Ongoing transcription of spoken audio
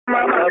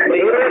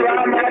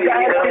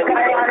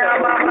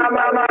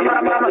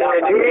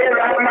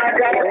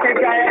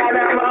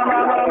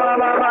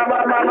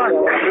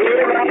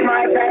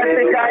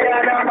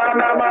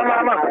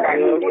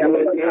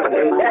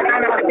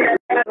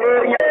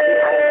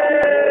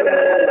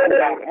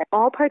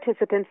All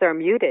participants are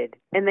muted,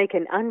 and they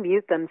can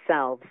unmute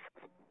themselves.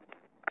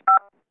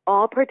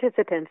 All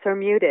participants are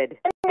muted.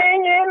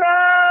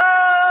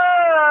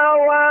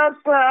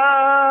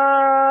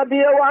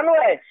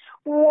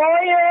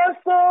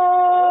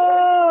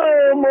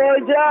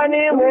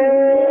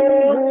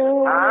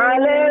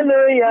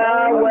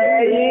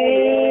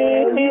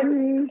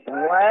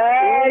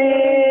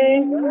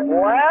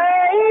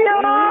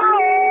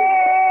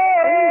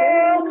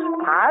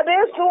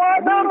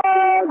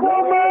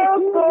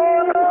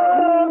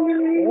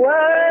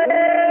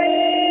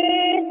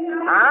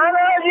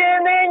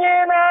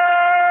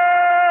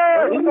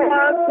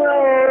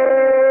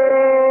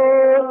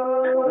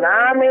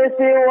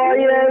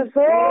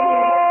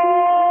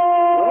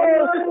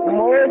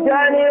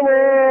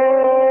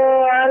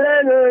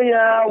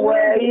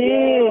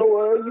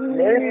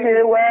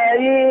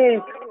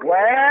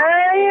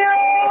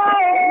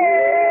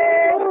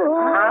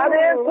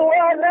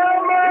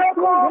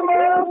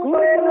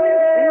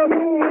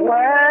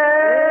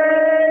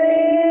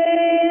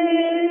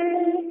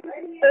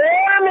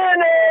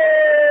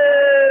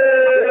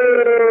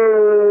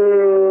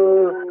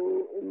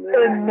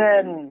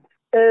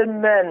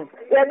 Amen.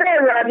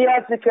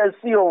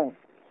 Yadresication.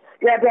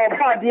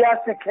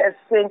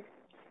 Yadresication.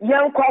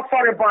 Young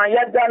Cofferban,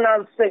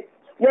 Yadananse.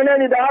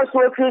 Yanani the house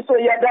of Christo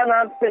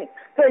Yadananse.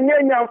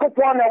 Senya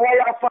Kupona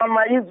Waya from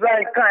my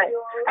Israel kind.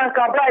 And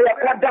Kabaya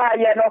Kada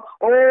Yano.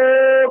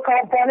 Oh,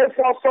 Kampane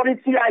for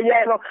Solitia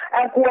Yano.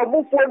 And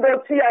Kuabufu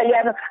Tia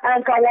Yano.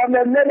 And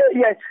Kawame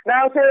Mele.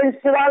 Now say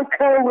Sri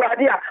Lanka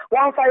Radia.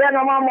 One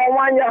Fayana Mama,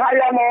 1 year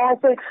higher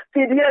Monse.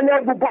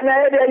 Tidiana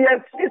Bubana,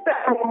 yes, sister.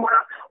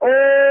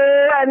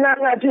 Oh, and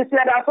Nana just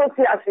said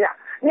association.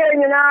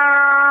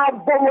 Yena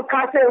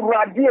Bomukase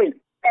Radie,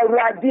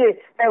 Radie,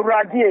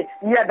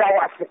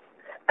 Yadawasi.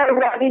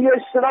 Everybody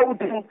is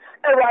shrouding,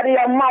 everybody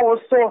a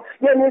mouse. So,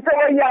 you say,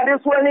 well, you are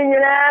this one in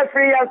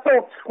every year,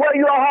 so, what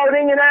you are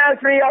holding in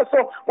every year,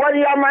 so, what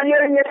you are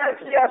managing in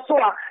every year, so,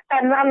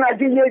 and Nana,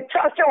 do you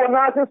church or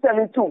not?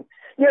 72.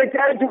 You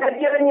tell to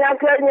get in your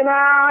claim in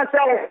our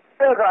cell,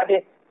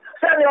 everybody.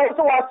 Send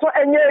also was so,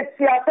 and yet,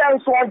 see, I tell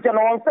so,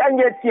 general, and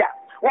yet, yeah.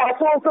 Was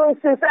also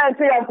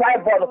sincerity and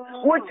Bible,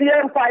 which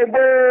empire, and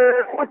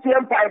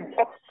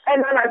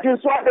then I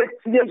just want the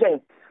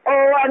again.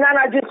 Oh, and then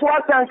I just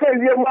want to say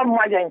you are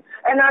my and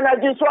then I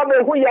just want to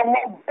who you are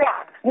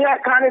near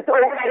Canis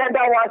over that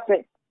was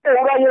it.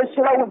 Over your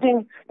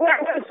shrouding,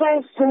 not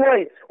so small.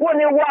 When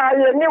you are,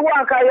 you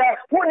walk,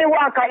 when you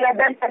walk, I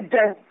bet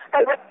then.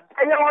 I don't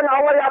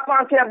know what I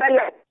can't hear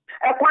better.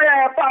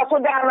 Acquire a pass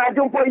down, I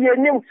don't put your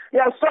name.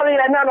 You're sorry,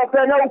 and none of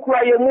the no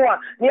cry more.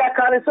 Near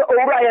Canis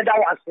over that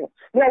was it.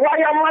 Now, why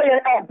am I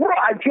a bro?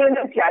 I can't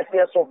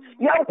hear so.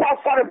 Young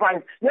Papa,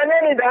 your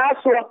name is the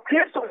house of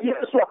Christo,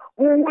 yes,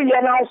 who we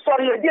are now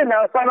sorry again,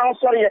 I'm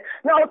sorry.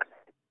 Now,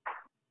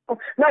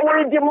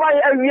 what did my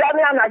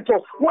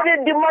Rianianato? What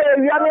did my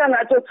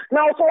Rianianato?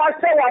 Now, so I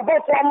say, I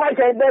bought for my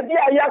head, the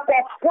Yako,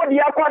 what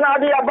the Yakona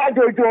about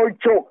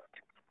Jojo.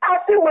 I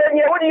see when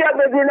you have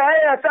the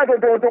denial of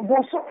the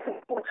Busu,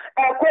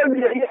 I call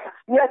you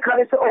near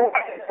Canis over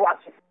what.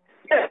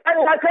 And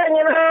I tell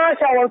you, I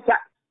shall say.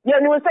 You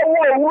know, say,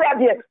 what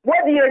do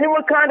you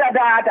know,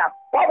 Canada?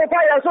 What if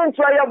I soon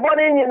try your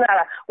body in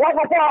there? What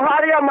if I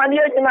hurry a man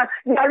in a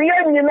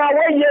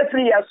where you're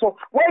free? So,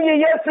 where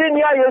you're free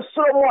near your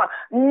so more,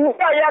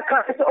 I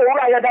can't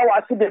over that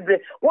was the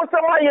debris. What's the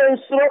way you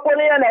slow on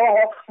the other?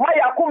 My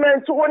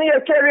account to 1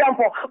 year carry on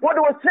for what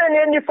was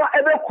saying for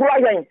ever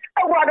crying.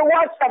 I want to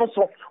watch them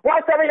so.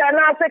 What's the way I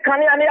now say,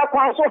 can you near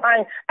Council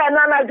High? And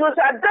then I just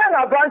had done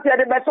a branch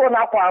at the best on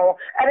our power.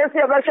 And I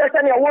see a version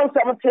and you want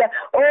some here.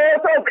 Oh,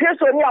 so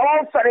Christian.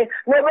 Sorry,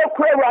 never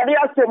quit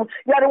radiation.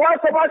 You are the one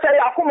so much I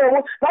come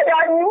over.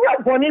 I knew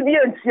Bonnie be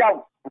and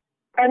Siam.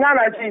 And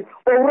Anarchy,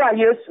 over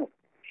Yesu.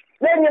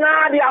 Then you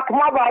know the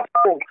Akumaba.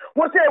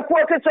 What's a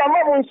quarter to a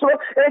moment so?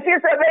 If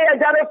you say they are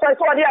done for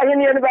what they are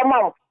in the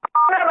mouth.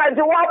 I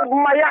do want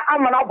Maya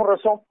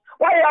Amanabroso.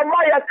 Why am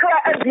I a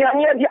cry at the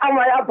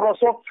Amaya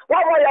Broso?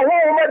 Why am I a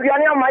home at the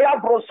Amaya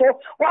Broso?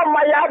 Why am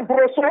I a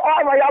Broso?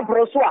 Amaya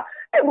Brosoa?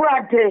 Every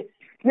day.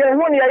 You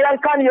win your young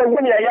can you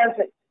win your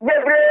answer.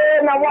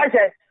 Bebre na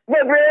waje,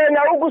 bebre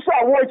na uguso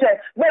awoje,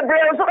 bebre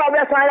so ka be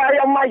san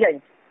ya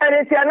maye. And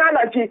it's an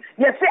anarchy,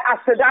 you see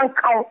accident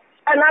count,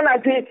 an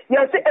anarchy,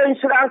 you see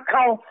insurance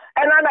count,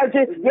 and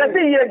energy, you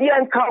see, you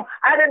didn't come.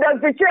 I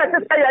didn't be sure to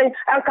say,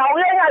 and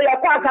Kawaya, your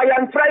quaka,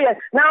 and Freya.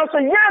 Now, so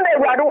young,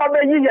 I don't want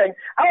to be young.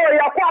 Oh,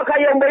 your quaka,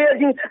 young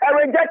baby, and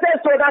rejected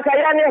so that I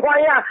am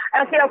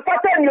and say,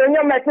 Potter,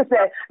 your message.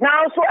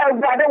 Now, so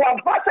everybody was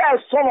butter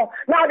so.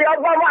 Now, the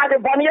Obama, the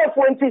Bonnier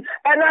 20,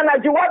 and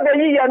energy, what the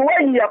year and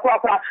where you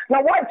are.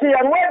 Now, what the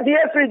and where the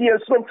every year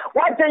so,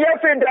 what the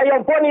every day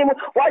of Bonnie,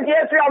 what the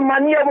every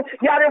money,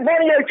 you are the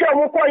Bonnier,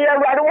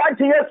 what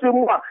the every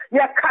more.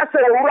 Your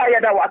castle, right,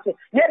 that was it.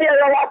 Yet, you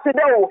are to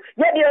know,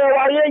 yet you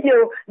are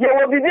you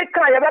will be big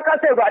kind of a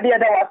castle, right,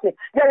 that was it.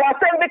 You are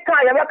same big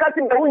kind of a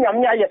castle, the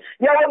Unyamia,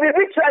 you will be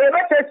rich, I have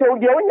a to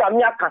the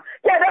Unyamaka.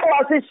 Yeah, that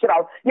was it,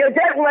 Shroud. You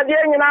just my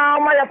dear,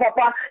 my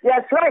papa, you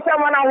slow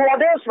someone on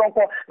what else,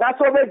 that's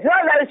what the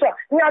journalist,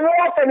 you are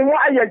not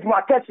anymore, I use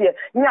my cashier.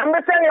 You are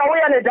missing your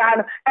way on the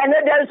down, and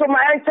then there is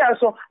my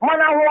chancel, man,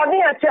 I want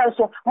near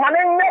chancel, man,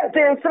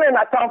 nothing in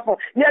a temple.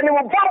 You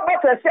know, Bob,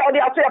 say the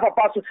outside of a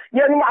parcel.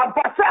 You know, a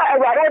bassa,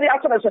 all the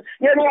outside.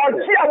 You know, I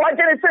want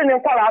to say in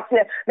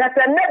Palace, that's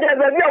a net of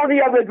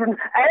the other room.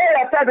 I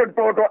had a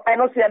dodo,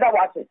 and I said that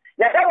was it.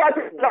 Yeah, that was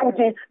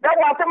it. That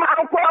was my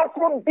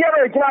uncle, the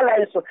original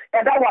license,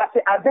 and that was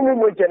it. I didn't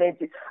know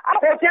genetic. I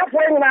was here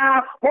for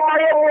now, why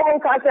a woman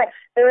can say,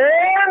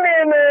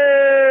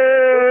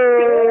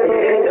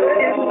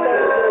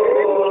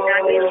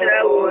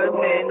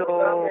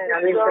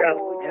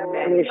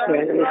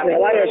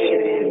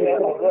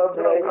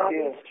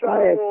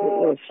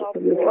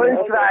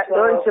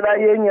 don't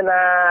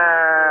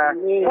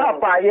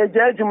Papa, you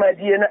judge my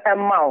dear and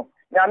mouth.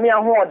 Yamia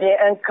Horde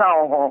and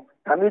cow,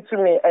 come to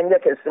me and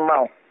get a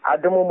smile. I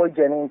don't know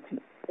genity.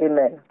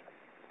 Amen.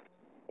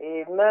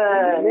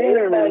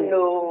 Amen.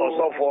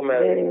 So for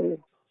men,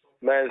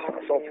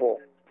 so for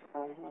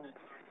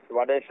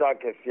what they shall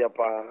get here,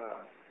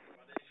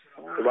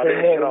 what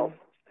they shall.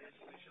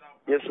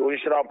 Yes, we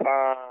shall up.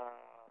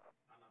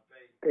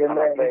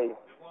 Amen.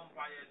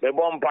 The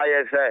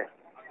vampire say,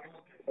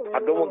 I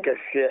don't get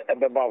here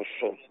about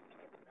so.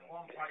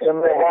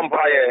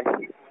 Vampire,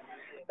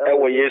 I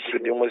will yes to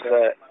them with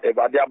a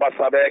badia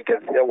basabe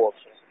can there was.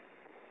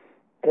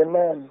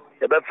 Amen.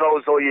 The better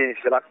also yes,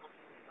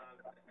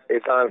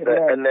 it's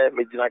answer and then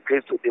Medina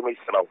Christ to them is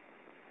now.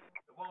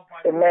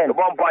 Amen. The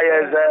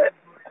vampire is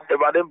a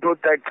badin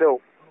protector.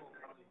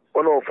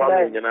 Oh no,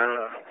 family, you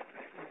know.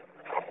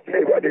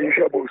 Everybody is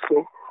able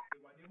so.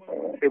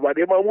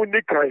 Everybody, my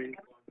wounded kind.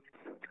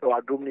 So I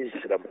do miss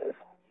them.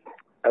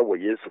 I will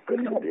yes to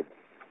them.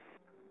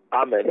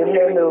 Amen.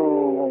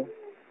 Amen.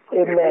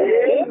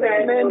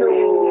 Amen.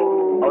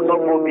 Also,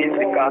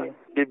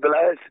 be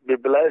blessed, be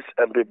blessed,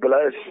 and be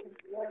blessed,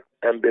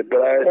 and be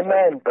blessed, and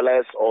be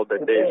blessed all the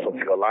days of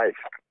your life.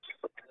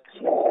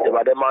 If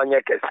I demand you,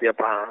 if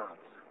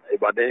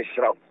I didn't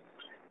shout,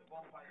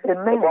 the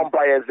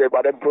vampires, if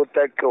I didn't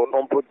protect you,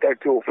 don't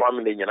protect your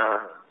family, you know.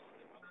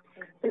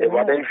 If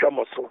I didn't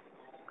show so,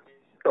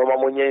 no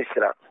one will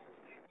shout.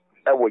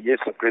 I will yes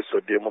to Christ,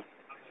 demo.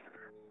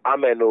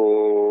 Amen.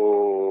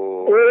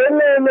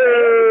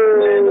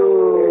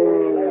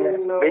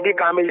 Medi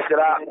kame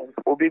isra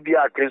obi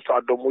bia Kristo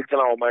adomu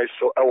jina o my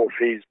show e wo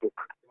Facebook.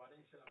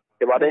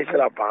 E ba den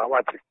isra pa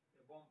wati.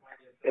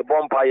 E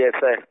bompa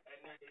yese.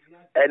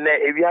 Ene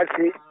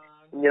ewiase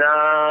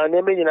nyina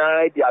ne me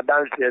nyina di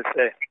adanse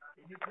yese.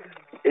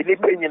 Eni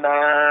pe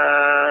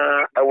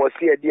nyina e wo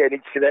si edi ani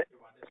kire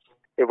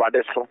e ba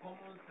de so.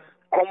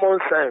 Common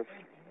sense.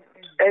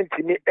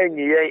 Entini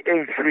enye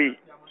en free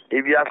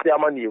ewiase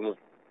amani mu.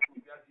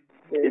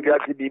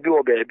 Ewiase bibi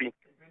o baby.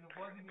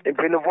 If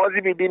you know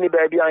baby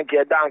and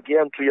care down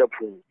here to your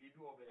pool,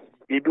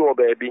 you do a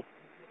baby.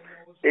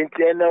 In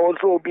ten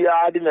also be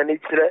adding an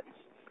extra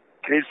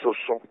Christos.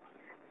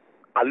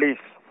 At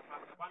least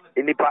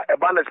in the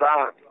abundance,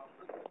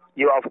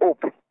 you have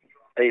hope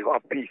and you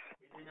have peace.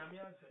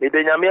 If the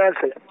Yamian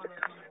say,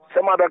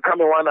 some other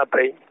coming one a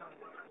pay,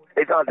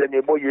 it's not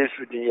any boy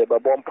yesterday,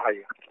 but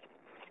vampire.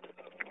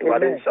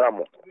 But in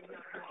some,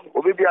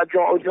 we be a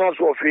joint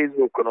for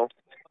Facebook, no.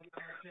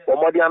 Or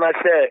Modiana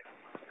say,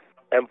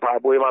 Empire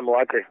boy, man,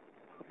 water.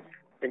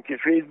 And to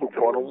Facebook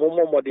for no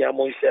more the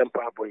among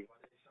Empire boy.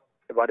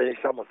 But then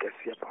some of the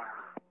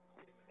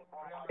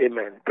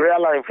Amen. Prayer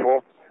line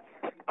for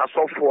I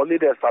saw 4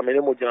 leaders, I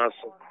mean,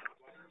 Mojanso.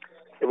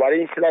 If I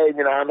didn't say in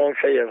an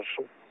unfair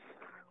so,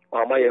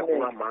 Mamma,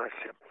 Mass.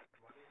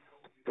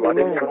 If I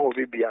didn't know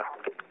Vibia,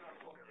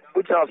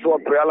 which I saw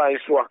prayer line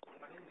so.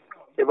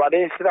 If I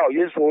didn't say,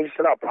 yes, we'll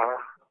set up.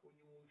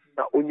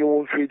 Now, when you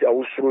won't feed, I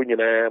will show you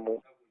an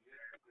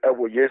I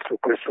will yes to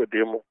Christo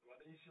demo.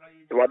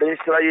 If I didn't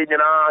say, you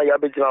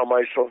know,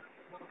 my son.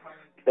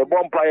 The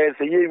vampire is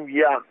a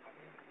year.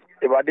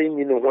 If I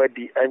didn't know where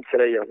the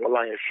answer is, well, I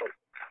am.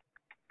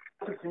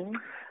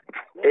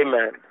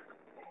 Amen.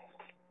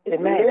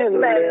 Amen.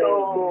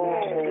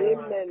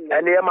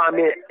 And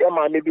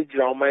Emma be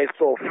my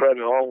soul friend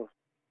home.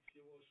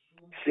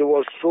 She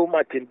was so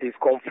much in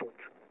discomfort.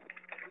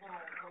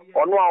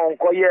 On one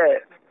uncle,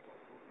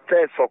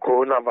 test for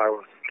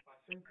coronavirus.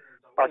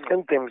 But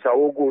symptoms I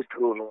will go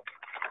through. No,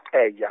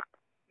 yeah.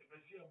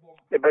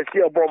 If I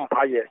see a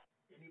vampire,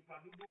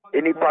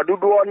 enipa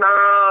dodoɔ na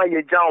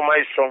yɛgya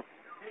ɔman so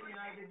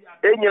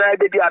enyina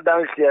bedi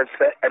adanse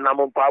ɛsɛ ɛnam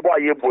mpaabɔ a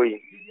yɛbɔ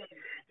yi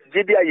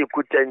gidi a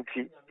yɛkuta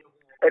nti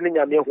ɛne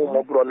nyame ho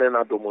mmɔborɔ ne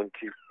n'adom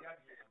nti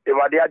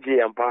Ewade agye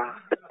yɛn paa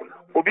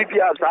obi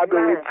bia saa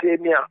bɛyɛ tie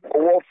ni a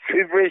ɔwɔ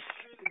feverish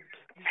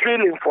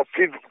feeling for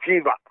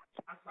fever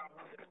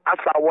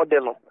asa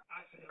wɔde no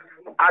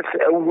asa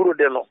ehuru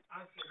de no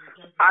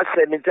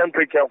asa ne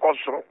temperature kɔ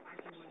soro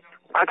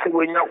asa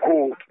wɔnya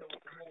cold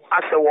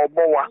asa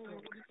wɔbɔwa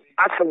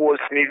asa wɔ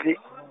sneeze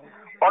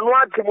ɔno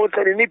ate mo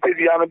sɛ ne nipa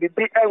bia no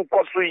bibi ɛnkɔ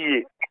so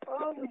yie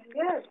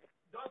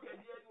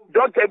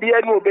dɔkta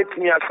bia ne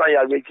obetumi asa yɛ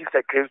awɛkyi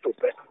sɛ kristo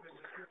pɛ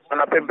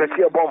ana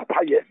pɛmpɛsi ɛbɔ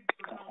mpayɛ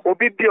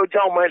obi bia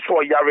ɔgya ɔman so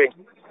ɔyare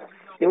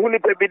ihu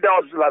nipa bi da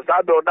ɔsla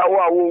saa dɔ da wo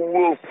a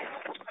wɔwuo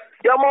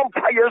yɛmɔ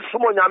mpayɛ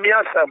nsom onyame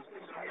asɛm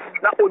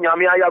na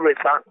onyame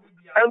ayaresa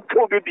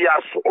ɛnto obi bia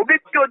so obi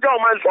bia ɔgya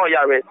ɔman so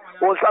ɔyare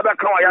wɔn nsa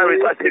bɛka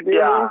ɔyaresa sɛ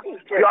bia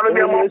yɛno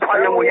yɛmɔ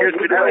mpayɛ wɔ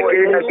yesu dɛ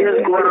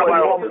against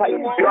coronavirus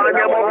yɛno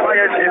yɛmɔ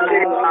mpayɛ sisi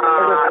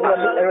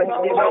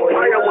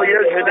mpayɛ wɔ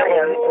yesu dɛ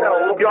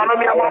yɛno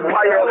yɛmɔ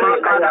mpayɛ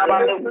makadaba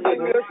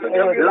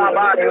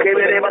laba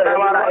kebere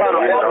badabara.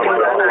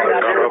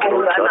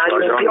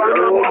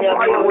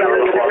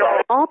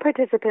 All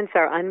participants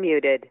are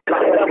unmuted.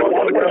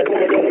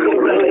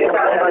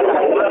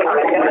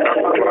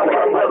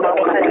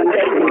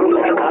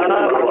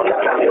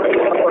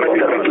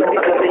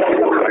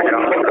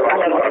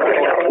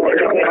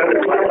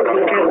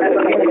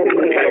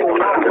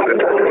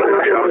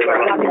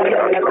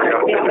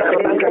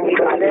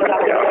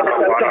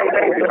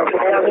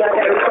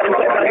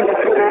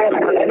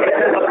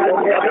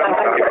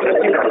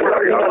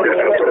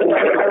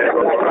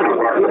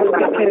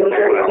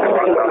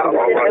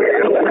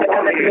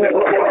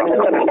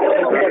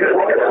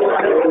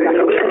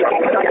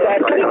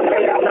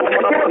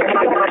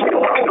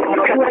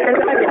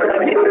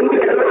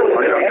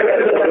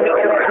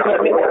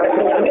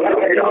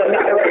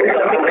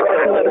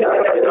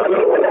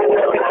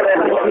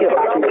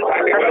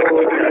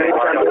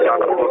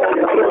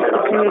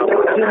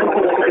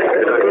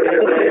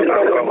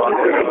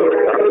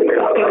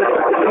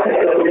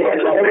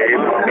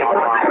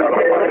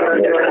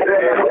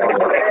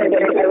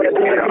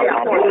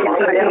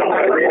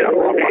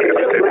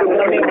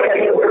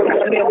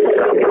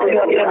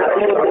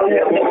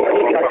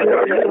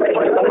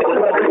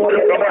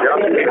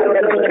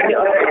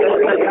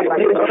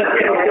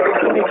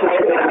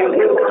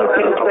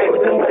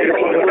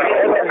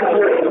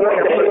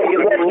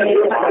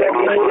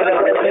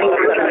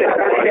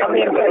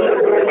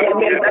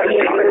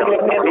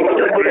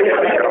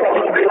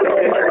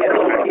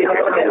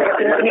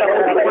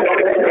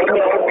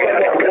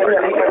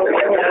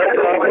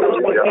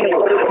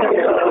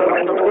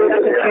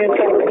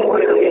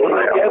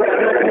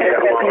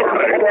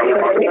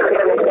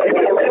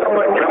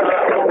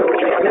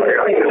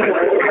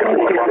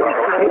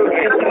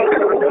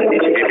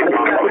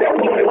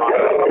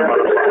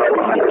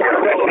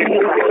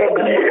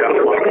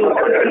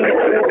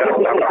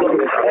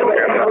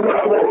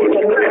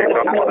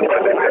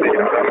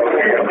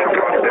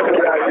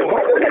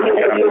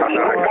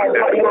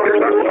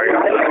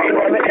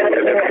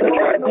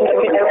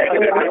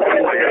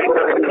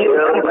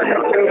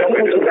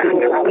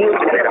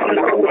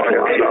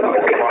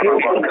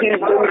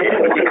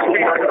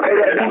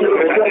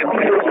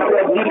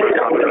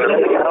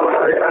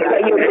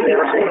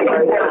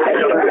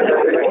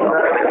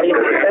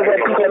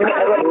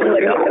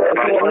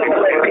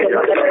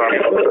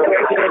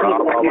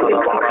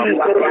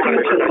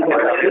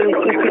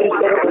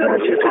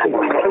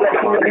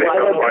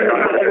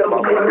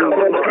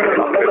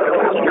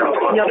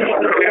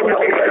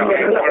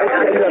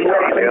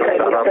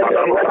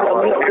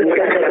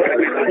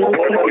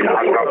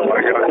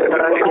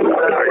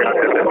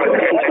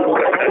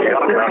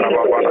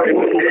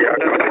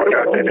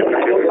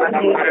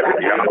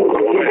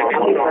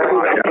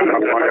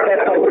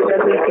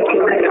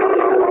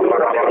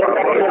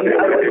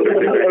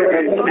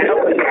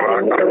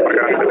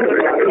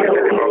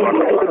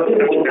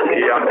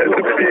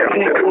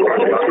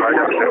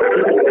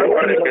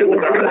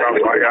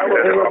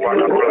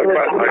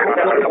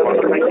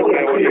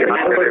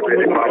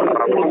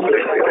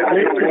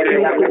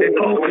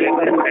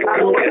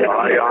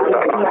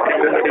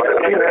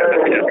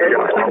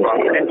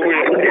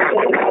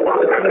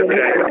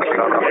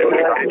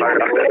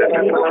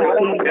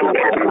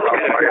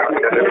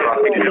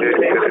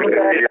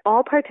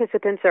 All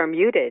participants are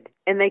muted,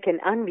 and they can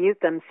unmute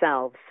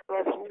themselves.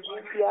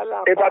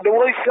 If I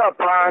don't shop,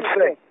 I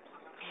say,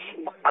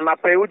 and I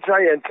pay with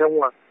giant and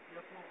one.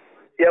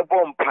 Your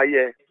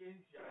vampire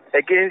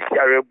against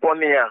your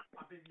bonia.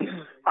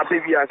 I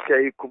baby, I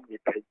say, you could be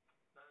paid.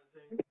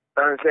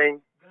 I'm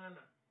saying,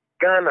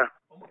 Ghana,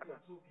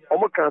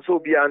 almost can so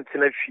be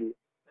anti-nephew.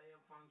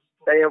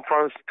 They am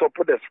from stop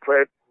the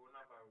spread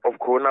of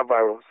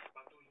coronavirus.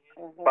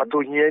 But to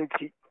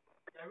Yenti,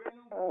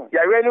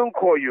 Yarenu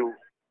call you.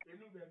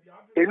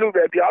 You know,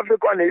 baby,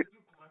 African,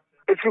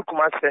 if you come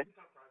and say,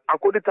 I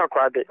could it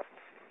acquire it.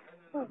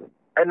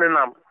 And then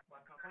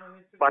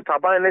But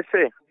aban ne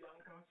say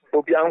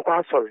obi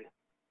ankwa sorry.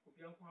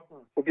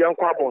 Obi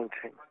ankwa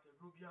bonten.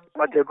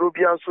 But the group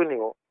so ni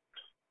ho.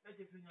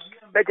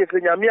 Let it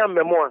nyame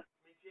amemo a.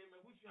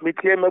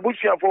 Metie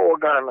mabushia for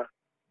Ghana.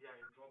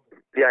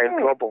 They are in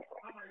trouble.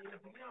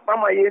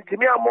 Mama ye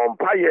timi amom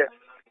paye.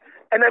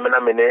 And I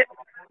mean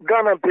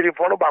Ghana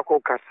periphone back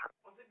kasa.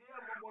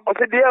 O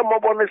se dey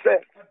mobo ne say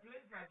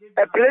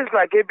a place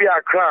like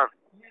Accra,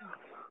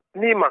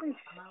 Nima,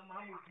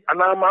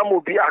 and I'm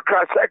be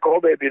Accra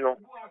cycle baby no.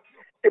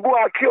 Ebu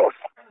a kiosk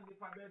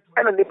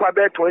and a nipa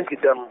bear 20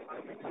 them.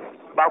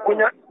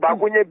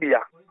 Bakunya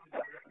bia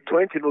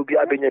 20 no be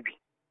abenyabi.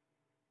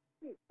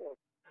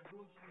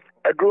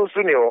 A grown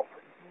sunio,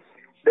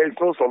 there is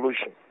no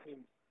solution.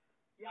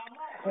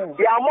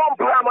 Mom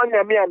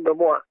Pramanya me and the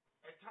more.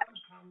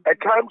 A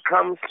time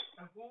comes,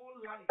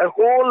 a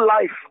whole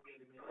life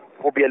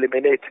will be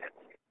eliminated.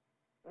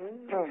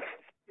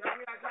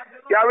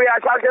 Yari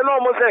Asaje no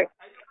mo say.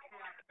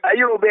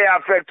 You be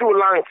affect 2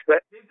 lungs.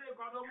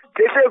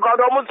 They say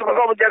God almost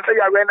perform just say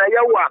yari na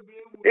yawa.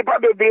 Ipa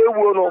be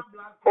ewu no.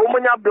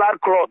 Omunya blood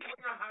clots.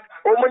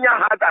 Omunya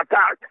heart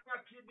attack.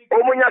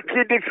 Omunya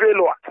kidney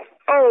failure.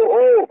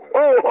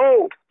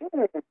 Oh.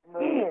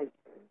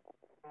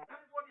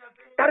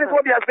 That is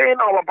what they are saying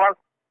now, Papa.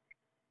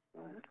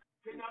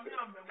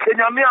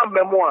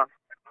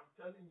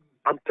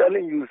 I'm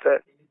telling you,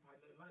 sir.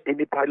 In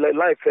the pilot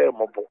life,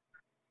 mobile.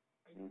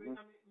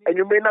 And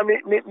you may not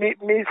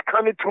me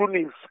scanning through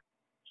news.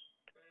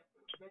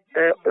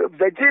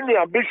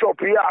 Virginia Bishop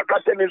here, I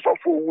got any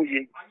of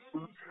we.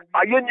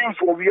 I news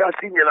for we are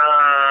seeing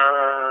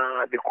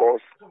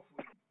because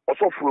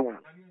also flu.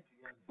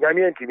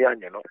 Yami and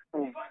you know.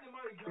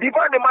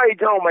 Divine my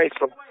town, my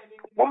son.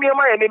 Mummy,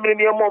 my enemy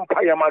near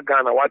Mompire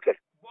Magana, what?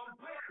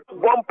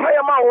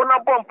 Bompire ma ona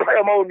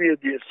bompire ma oni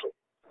edieso.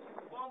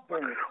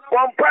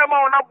 Bompire ma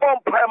ona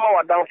bompire ma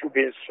wa down to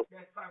beso.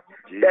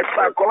 The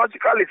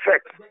psychological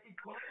effect,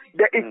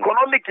 the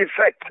economic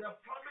effect,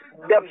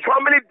 the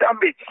family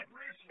damage,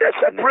 the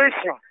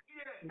separation,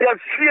 the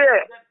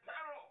fear,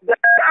 the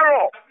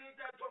terror.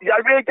 Ya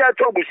reja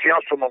to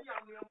busia so no.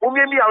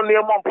 Umi mi an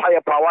na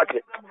bompire pa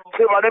wate.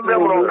 Say ma dem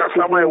bro na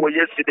sama e wo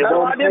yesterday.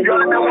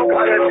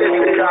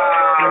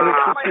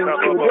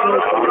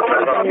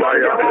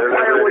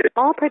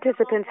 All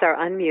participants are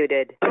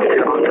unmuted.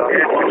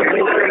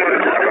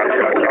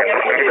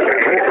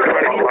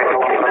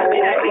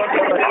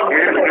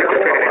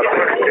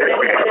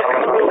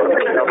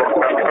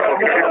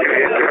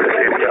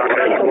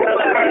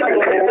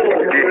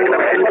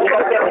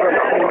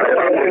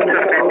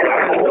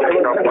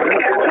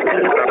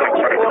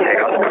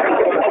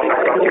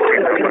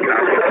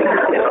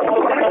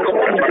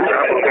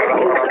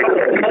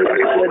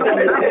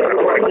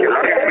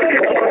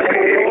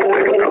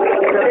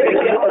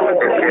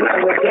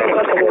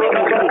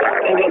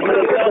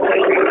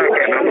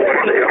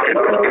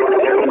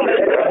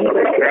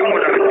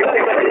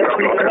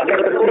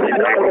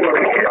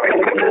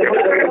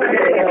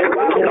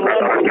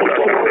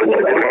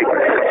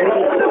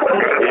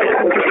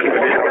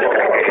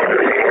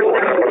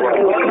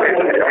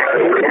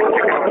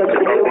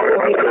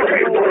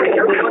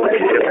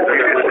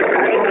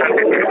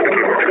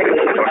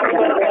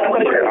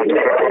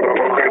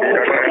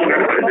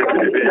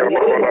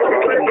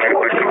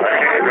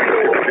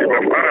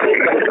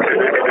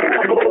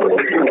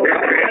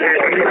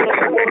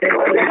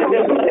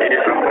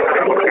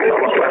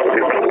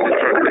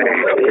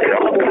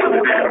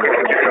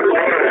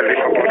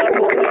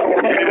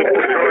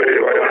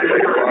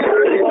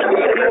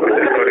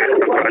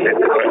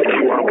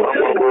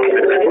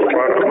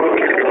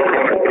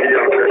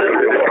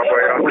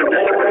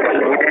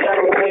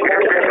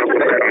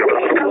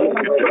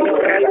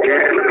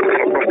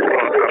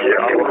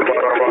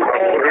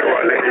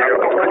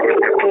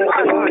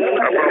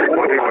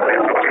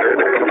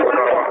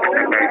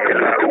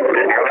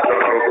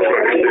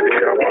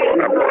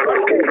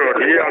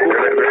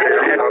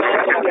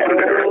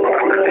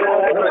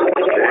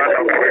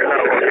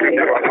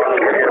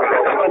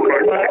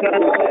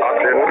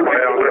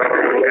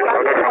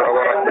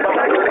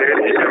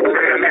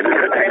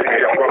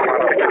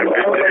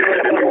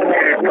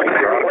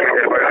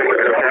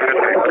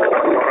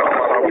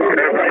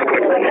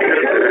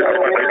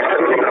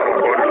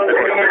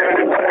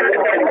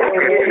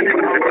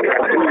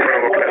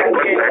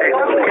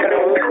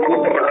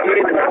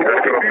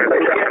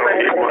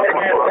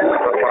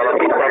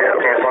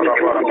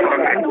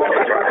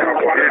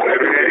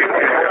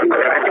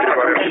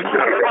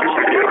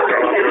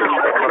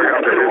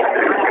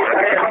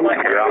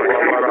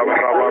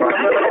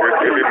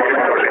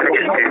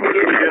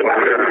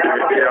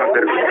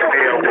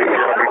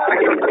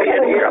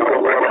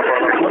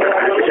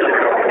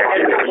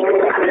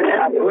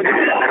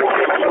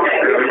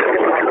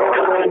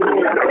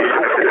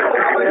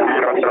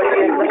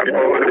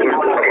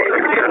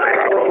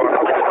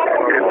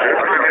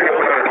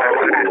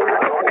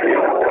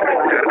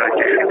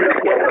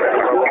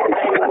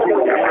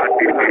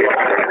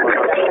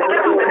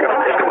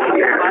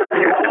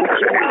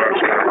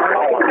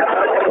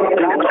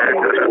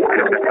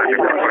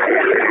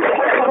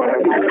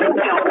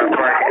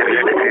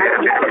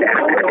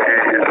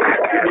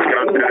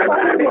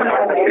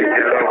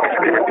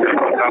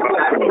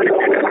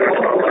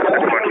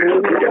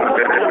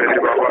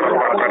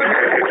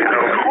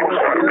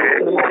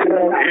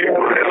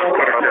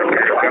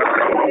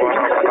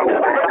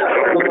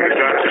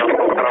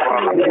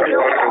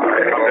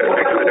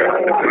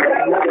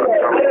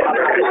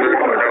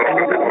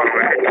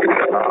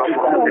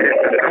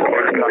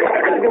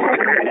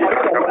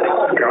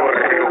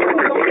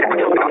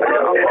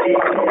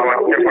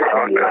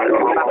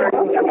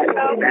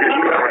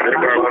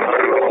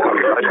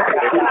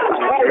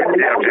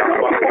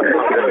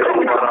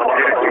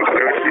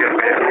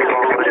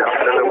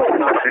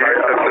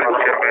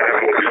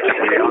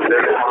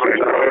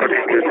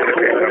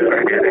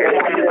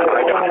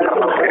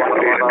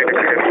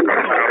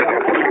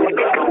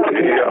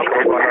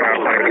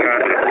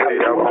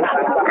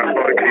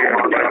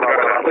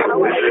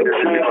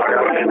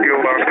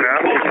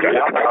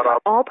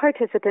 All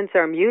participants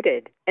are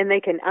muted, and they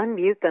can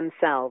unmute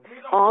themselves.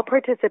 All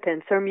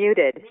participants are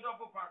muted.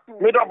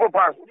 Middle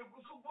pass.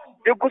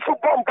 You could so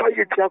pump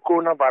your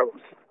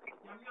coronavirus.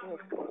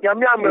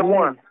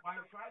 Yamia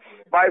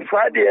by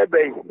Friday,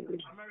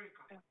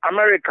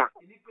 America.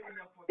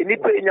 You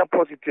need to be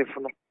positive.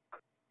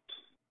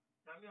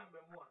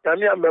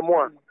 Yamia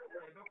memoir.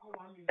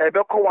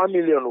 Ebeko 1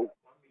 million.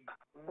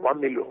 1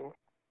 million.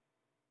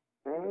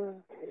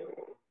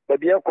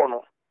 Baby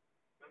Econo.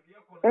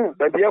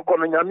 Baby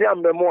Econo, Yamia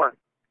memoir.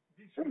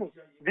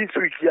 This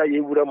week,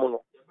 you would have mono.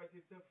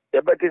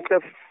 You better say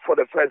for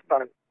the first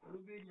time.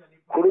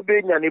 Could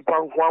be any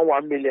punk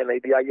 1 million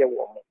idea.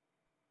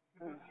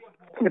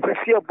 If I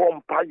see a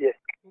bomb pie,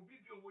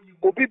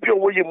 Obibio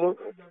William,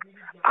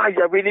 I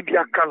really be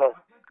a canon.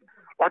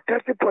 What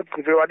tested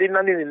positive, I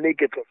didn't need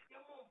negative.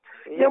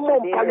 Your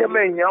mom, pie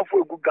man, you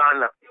for good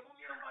Ghana.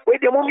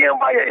 Wait the moment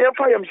by a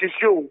fire,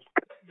 show.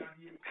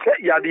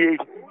 Say Yadi.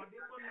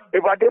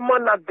 If I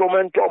demand not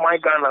domain to my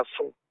Ghana,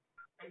 so.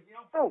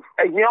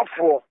 A year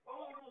for.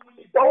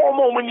 One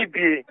moment you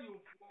be.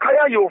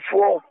 Kaya you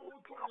for.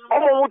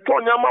 Almost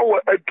Tonyama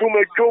a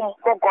tomb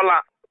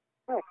cocola.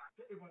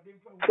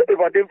 If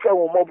I didn't find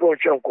one more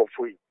chunk of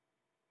free.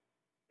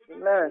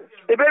 The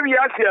baby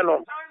has here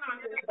no.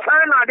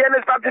 China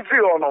then start to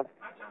feel no.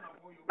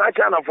 Not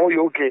China for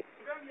you, okay.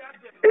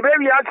 The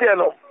baby has here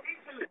no.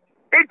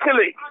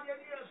 Italy.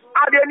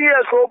 I didn't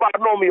hear so bad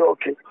no me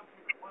okay.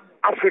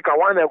 Africa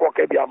one and walk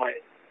be a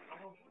mine.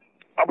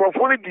 About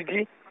fully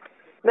didi.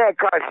 Na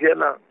class here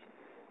na.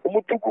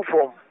 Umutuku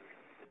from.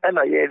 And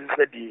I hear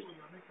said the.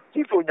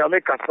 He's on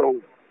Jamaica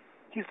so.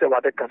 He said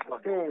what the customer.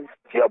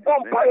 He a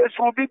bomb players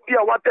will be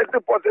a what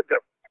tested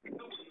positive.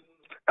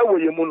 Ewo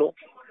yemuno.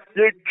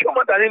 You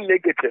chuma than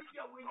negative.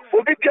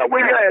 Obi be a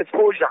winner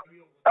exposure.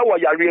 Ewo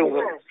yare hu.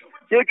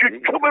 You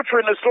chuma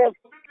for the song.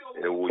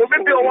 Obi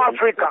be a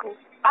Africa.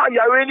 Ah,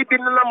 yare ni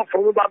bin nam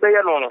from ba be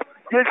no.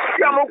 You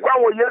see am kwa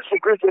wo Yesu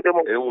Kristo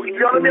demo.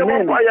 You are the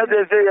one fire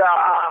they say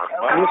ah.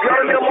 You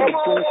are the one.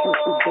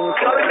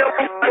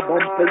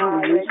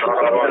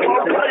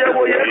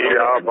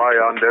 Ya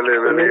bayandele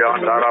ve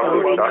yandara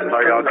bu şanta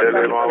ya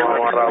dele mama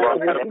maraba.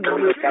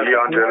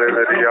 Yandele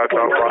ve ya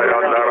kafa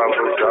yandara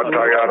bu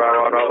şanta ya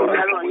rava.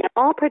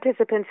 All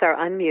participants are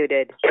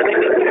unmuted.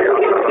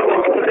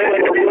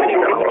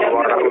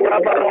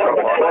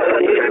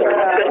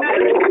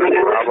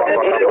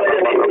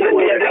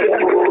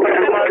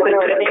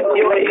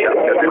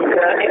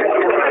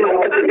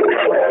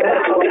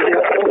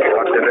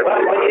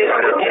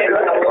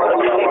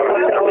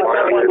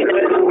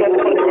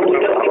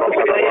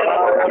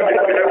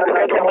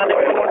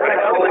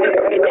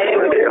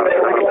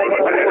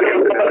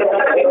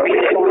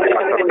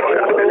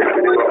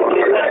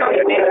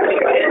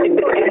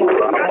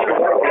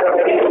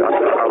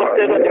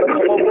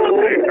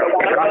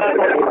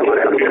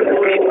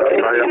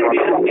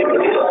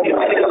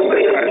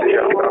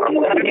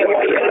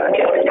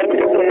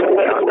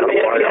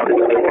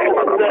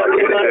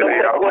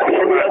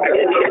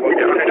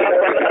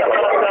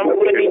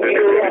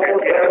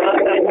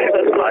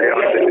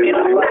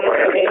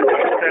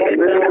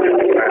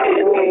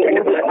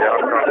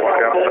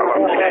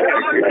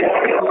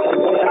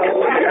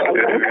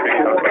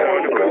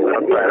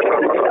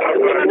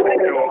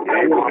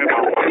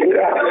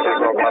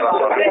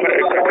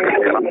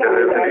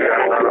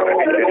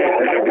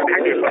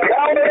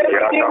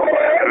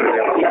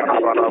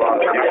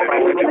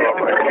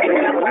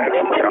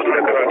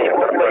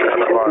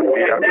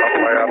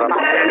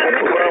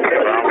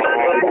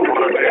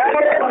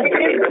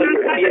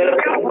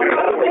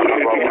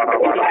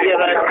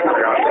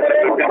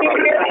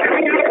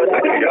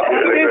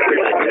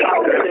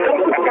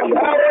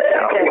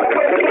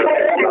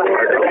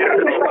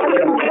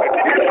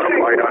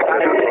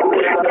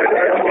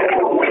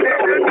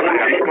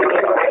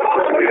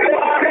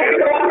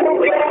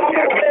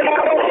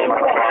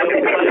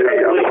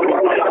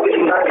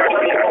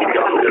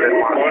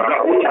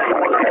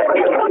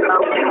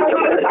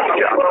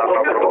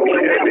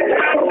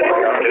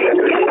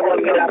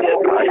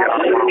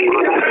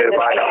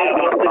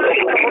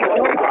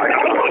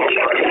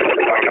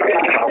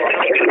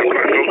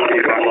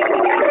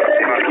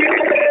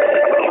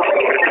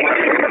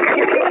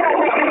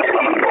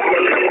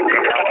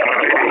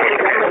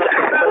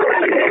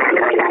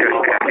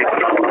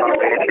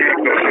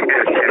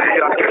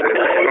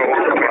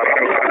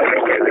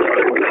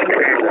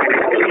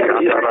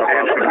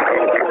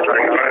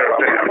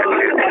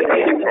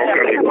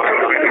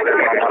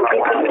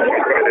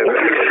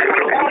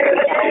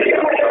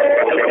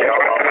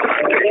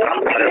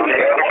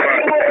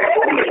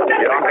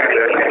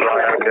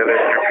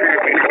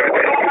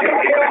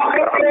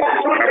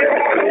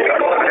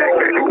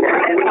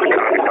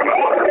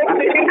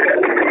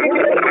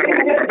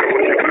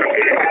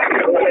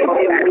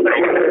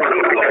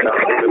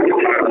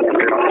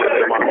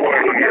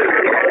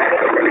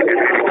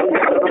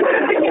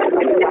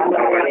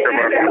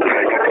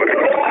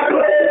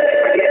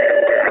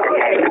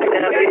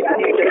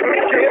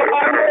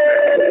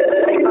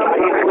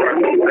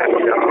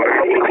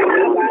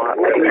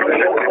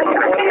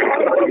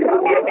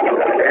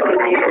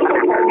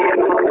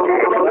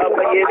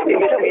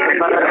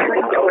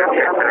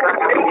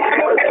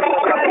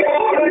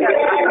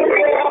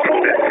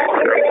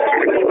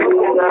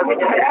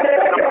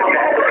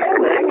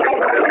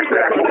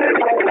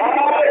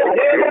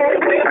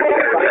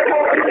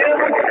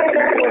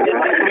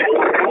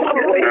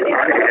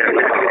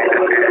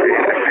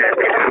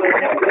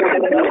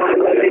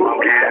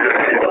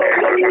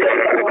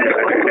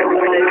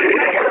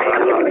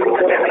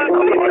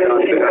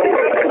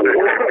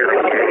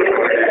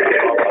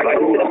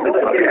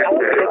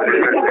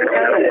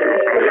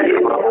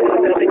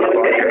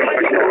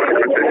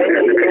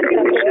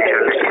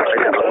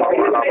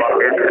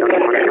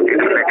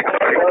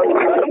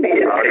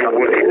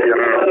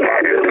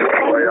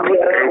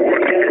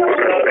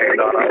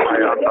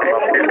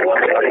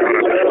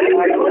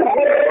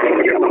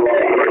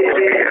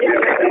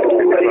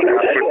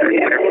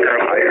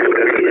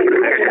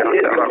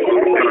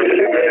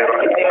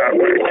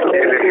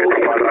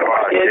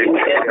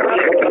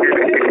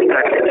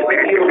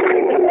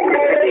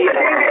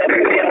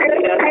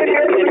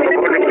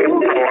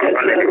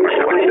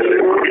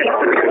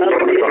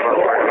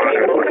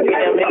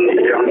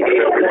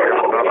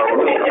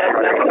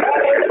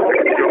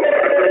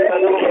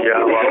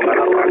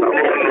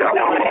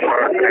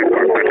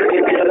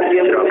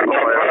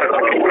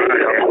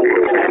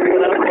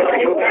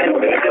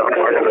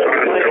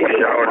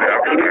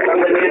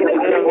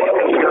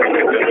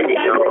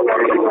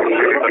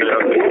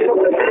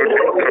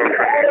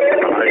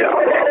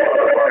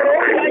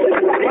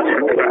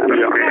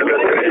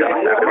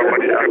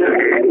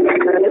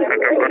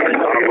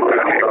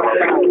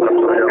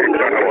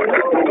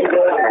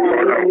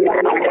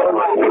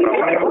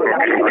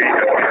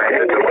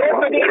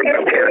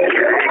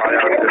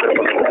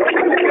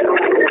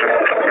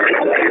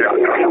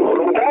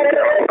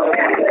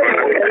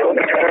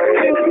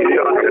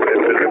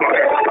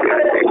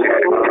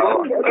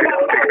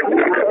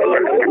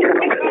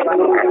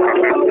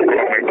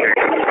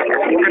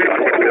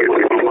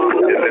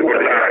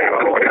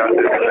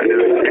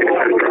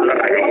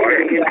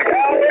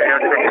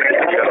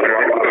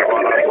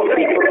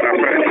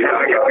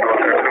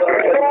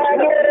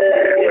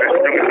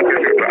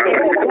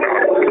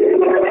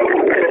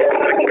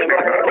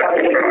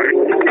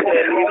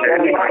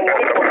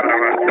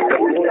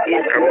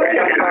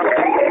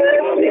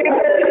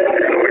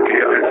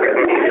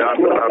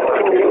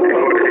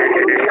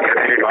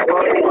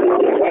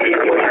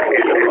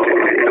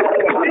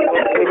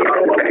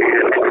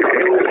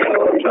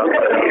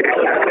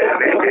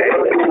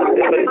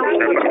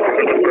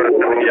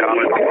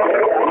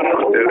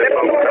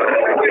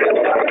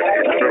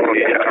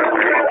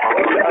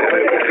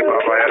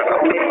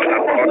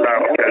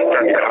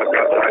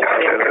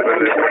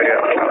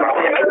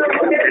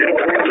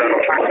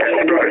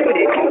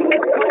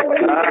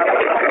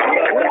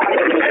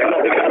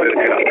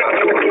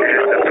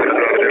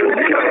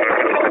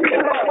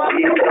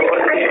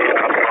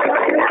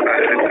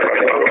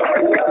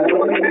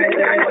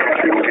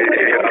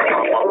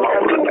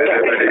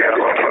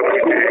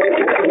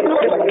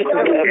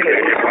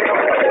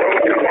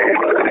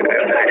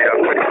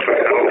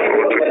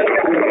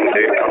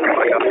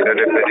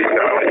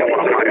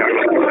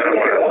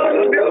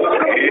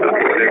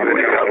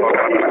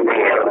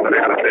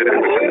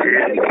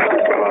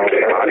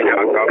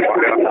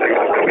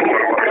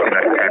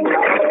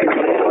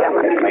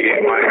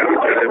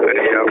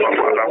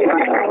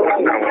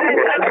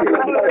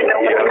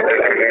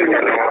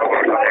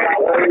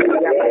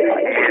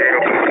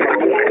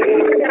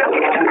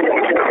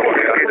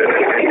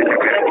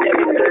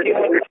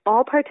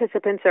 All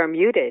participants are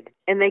muted,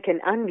 and they can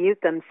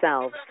unmute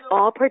themselves.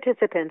 All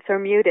participants are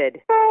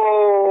muted.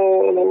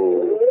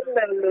 Oh,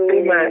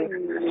 amen.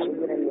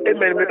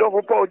 Amen. Me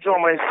don't Paul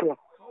John myself.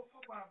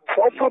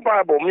 For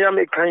Bible, me I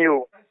make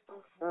you.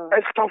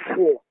 Esther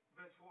 4,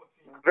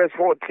 verse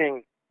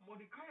 14.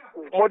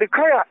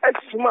 Mordecai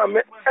Esma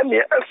me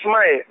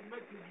Esma.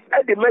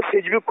 The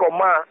message you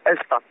command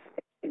Esther.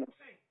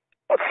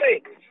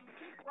 Okay,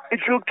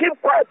 if you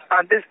keep quiet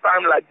at this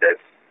time like this,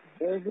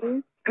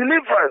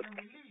 deliverance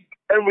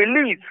and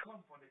relief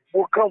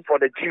will come for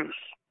the Jews.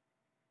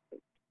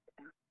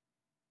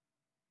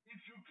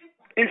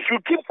 If you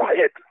keep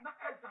quiet,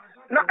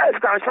 now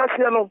Esther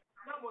Shasiano,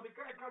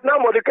 now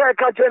Mordecai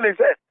Kajen is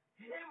it.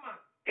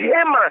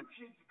 Haman,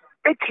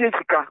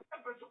 Etiska,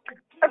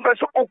 and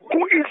so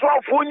Oku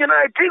Israel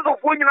Funyana, King of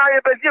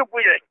Funyana,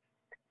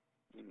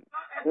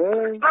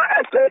 now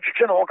Esther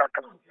Chinoka.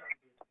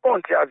 On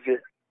Tiazi.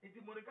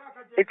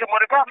 It's a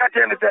Mordecai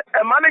Kajen is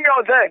a man in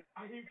your day.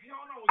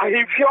 I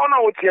hear Fiona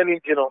with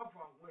Tianino.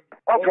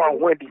 Of one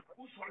wedding.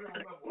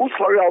 Who's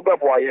sorry about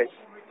boy?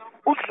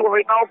 Who's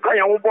sorry now? Can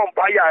you won't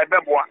buy a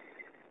beboa?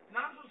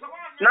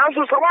 Now,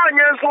 so someone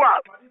years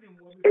what?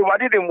 If I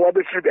didn't want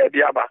to see the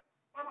Diaba.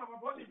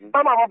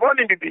 Mama, born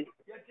in the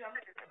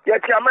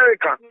yet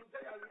America.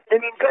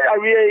 In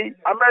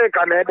America,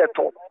 at the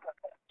top.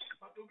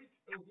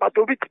 But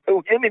to be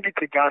any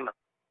bit Ghana.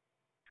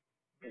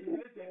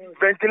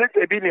 Ventilate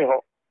a bini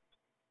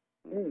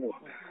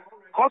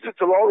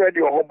hospital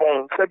already or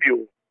home,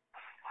 Sabio.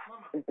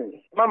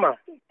 Mama,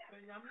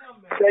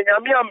 say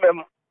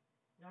Yamiam,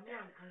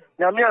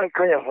 nyame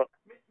anka ye ho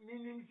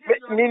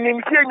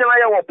minim tie nyala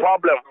ye wo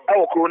problem e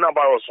wo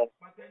coronavirus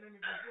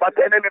but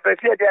enemy be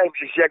tie dey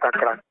nhihie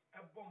kakra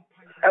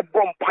e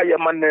bom pa ye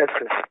ma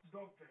nurses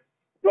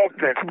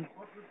doctors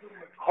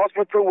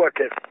hospital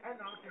workers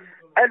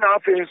and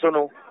afin so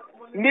no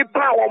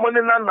nipa wo mo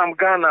ne nanam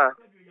Ghana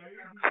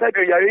said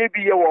yare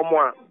bi ye wo mo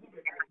a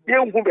ye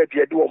nhu be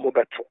de wo mo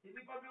beto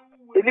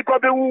nipa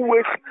be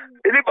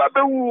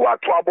wu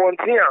ato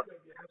abonten a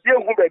ye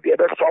nhu be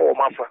de so wo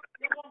mafa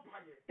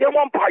ye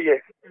mo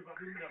mpaye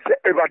se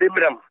everybody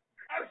brem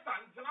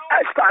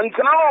stand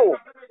now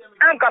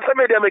en ka se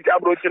me de me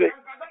jabro chire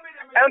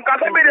en ka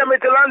se me de me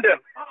London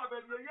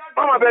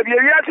mama baby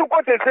we are to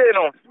go to say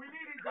no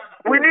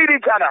we need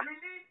each other.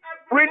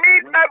 We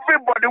need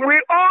everybody. We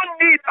all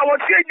need our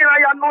senior.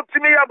 I am not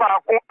me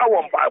about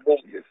our Bible.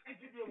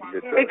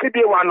 It's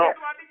the one.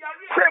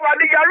 Say what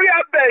the area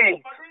bay.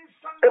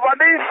 If I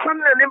didn't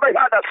send the name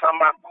had a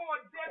summer.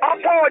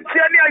 Upon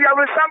Jenny, I have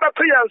a summer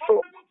to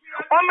so.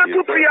 I'm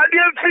to be a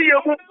deal for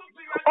you.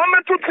 I'm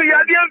to be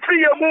a deal for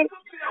you.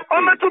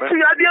 I'm to be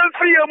a deal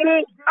for you.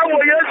 I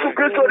will yes to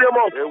Christo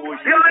demo.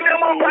 You are the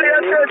one by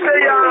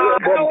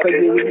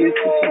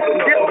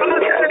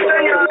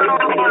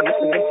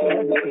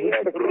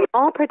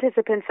All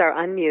participants are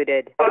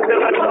unmuted.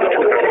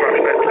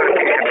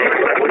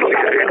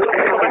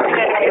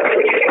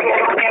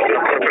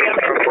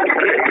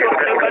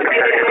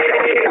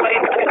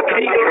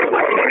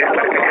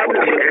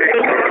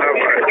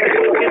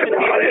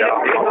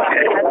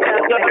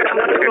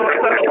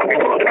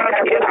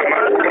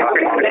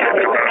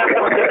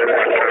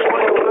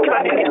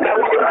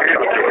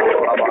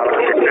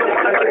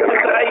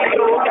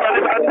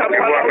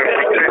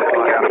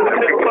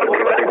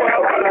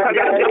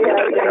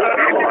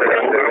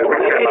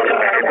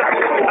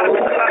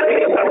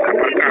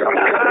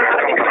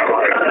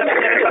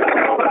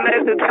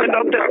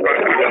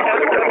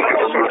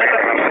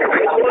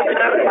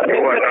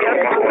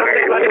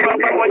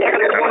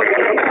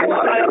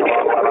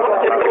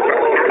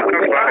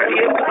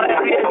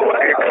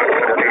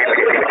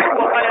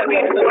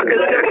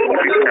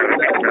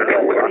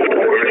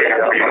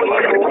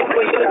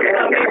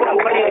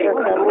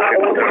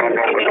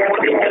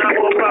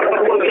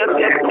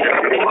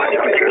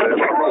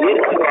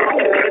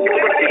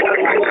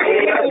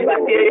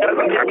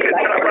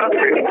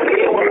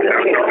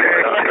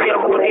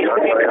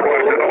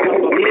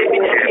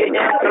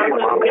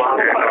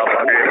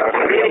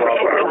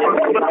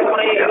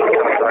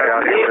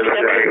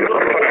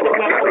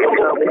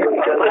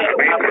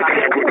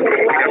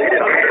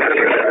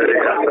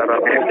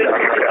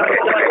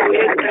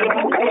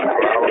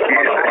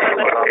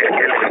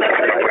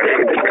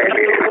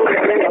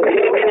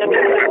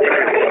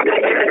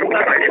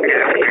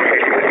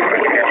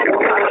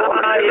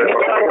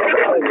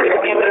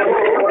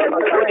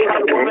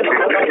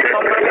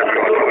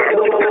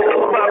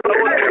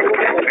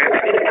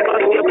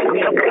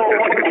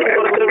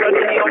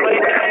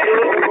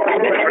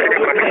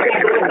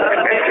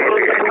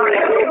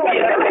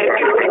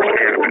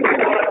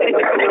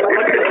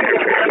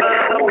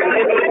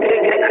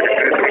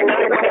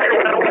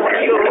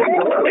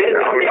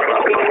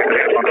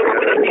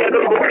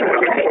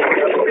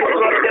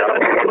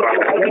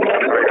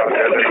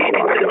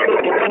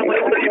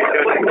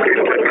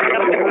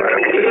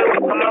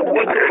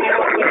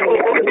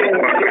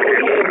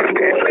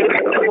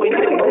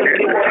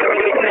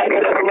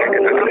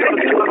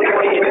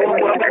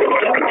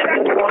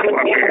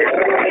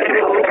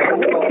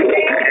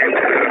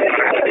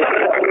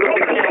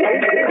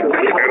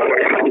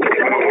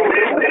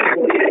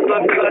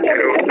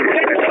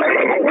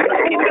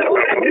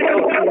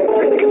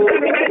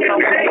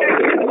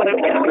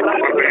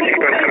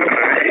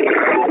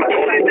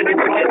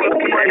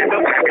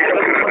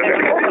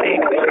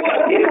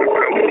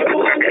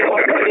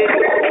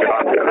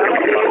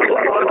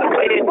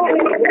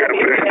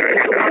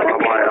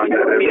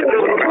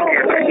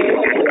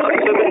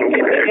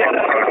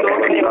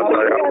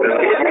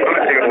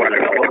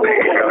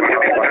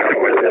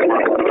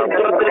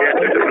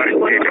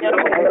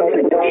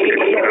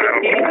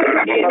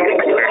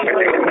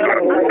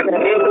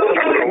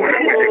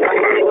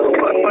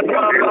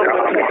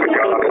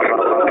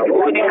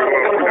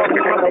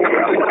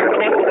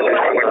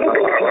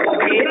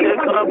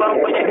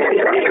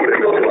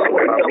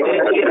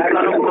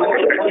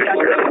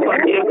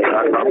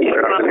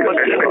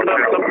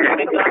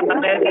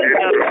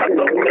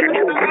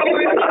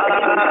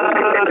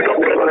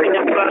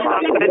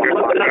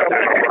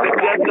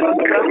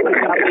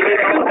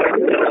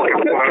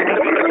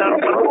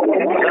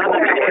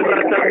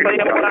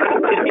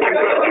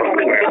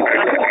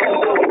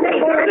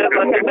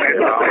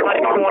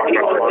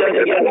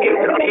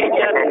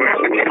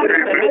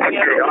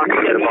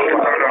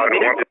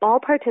 All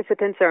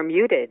participants are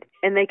muted,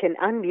 and they can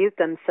unmute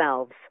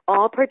themselves.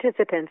 All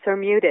participants are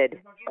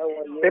muted.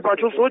 If I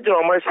just would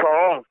on my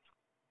song,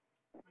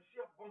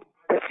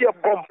 I see a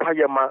bomb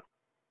payama.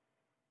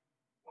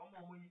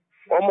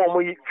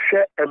 We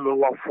share a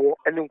for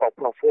any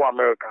for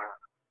America.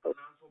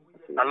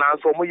 And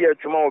answer me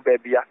tomorrow,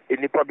 baby,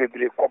 any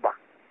probably cover.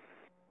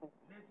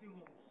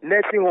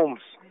 nursing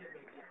homes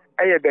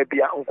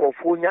baby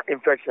unkofunya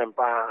infection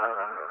pa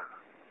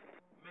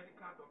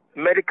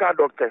medical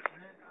doctors,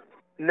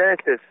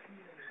 nurses,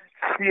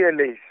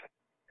 CNAs,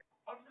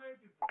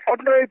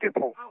 ordinary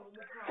people.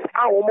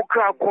 Our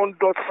mukra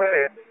conduct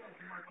fair.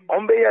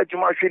 Ombe ya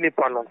juma shini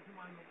pano.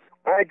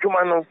 Oya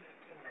juma no.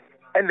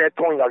 Ene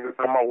tonga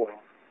kama wo.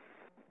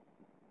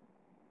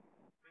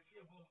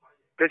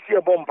 Pesi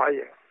e bomba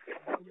ye.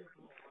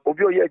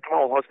 Obi oye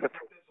juma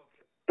hospital.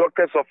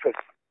 Doctor's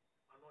office.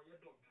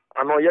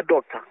 Ano ye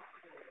doctor.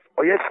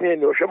 Oye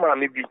CNA o shema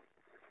mi bi.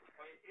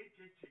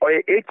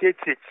 Oye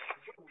 888.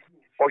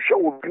 O she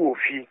obi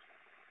ofi.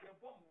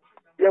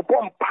 Ye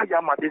bomba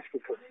ya ma these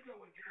people.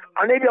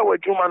 Ane bia we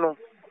juma no.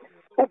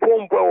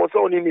 Upombo was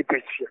only ni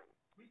picture.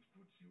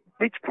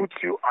 Which puts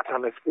you at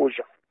an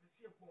exposure.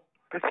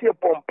 Kasi a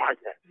bomba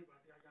ye.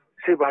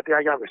 Se ba de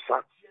aya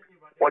resa.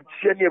 O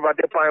jeni ba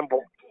de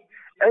pambo.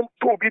 En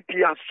to bi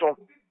pia so.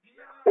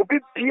 Obi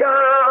pia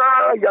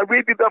ya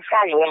we bi be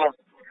fa won.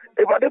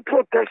 E ba de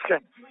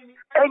protection.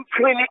 And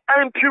clean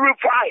and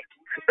purify.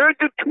 And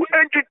to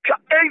and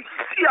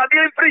see at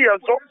the free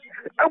so.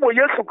 I will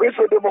yes to Christ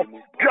the bomb.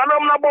 Piano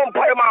na bomb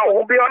pie ma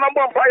o be on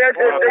bomb pie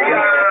say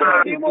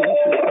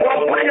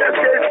bomb pie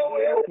say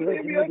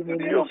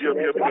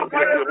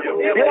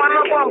you want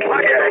to bomb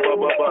pie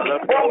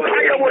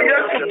will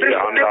yes to Christ you want to bomb pie will yes to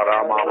Christ.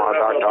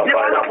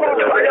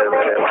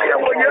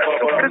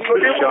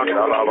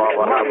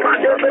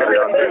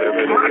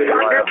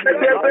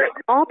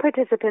 All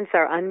participants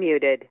are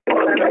unmuted.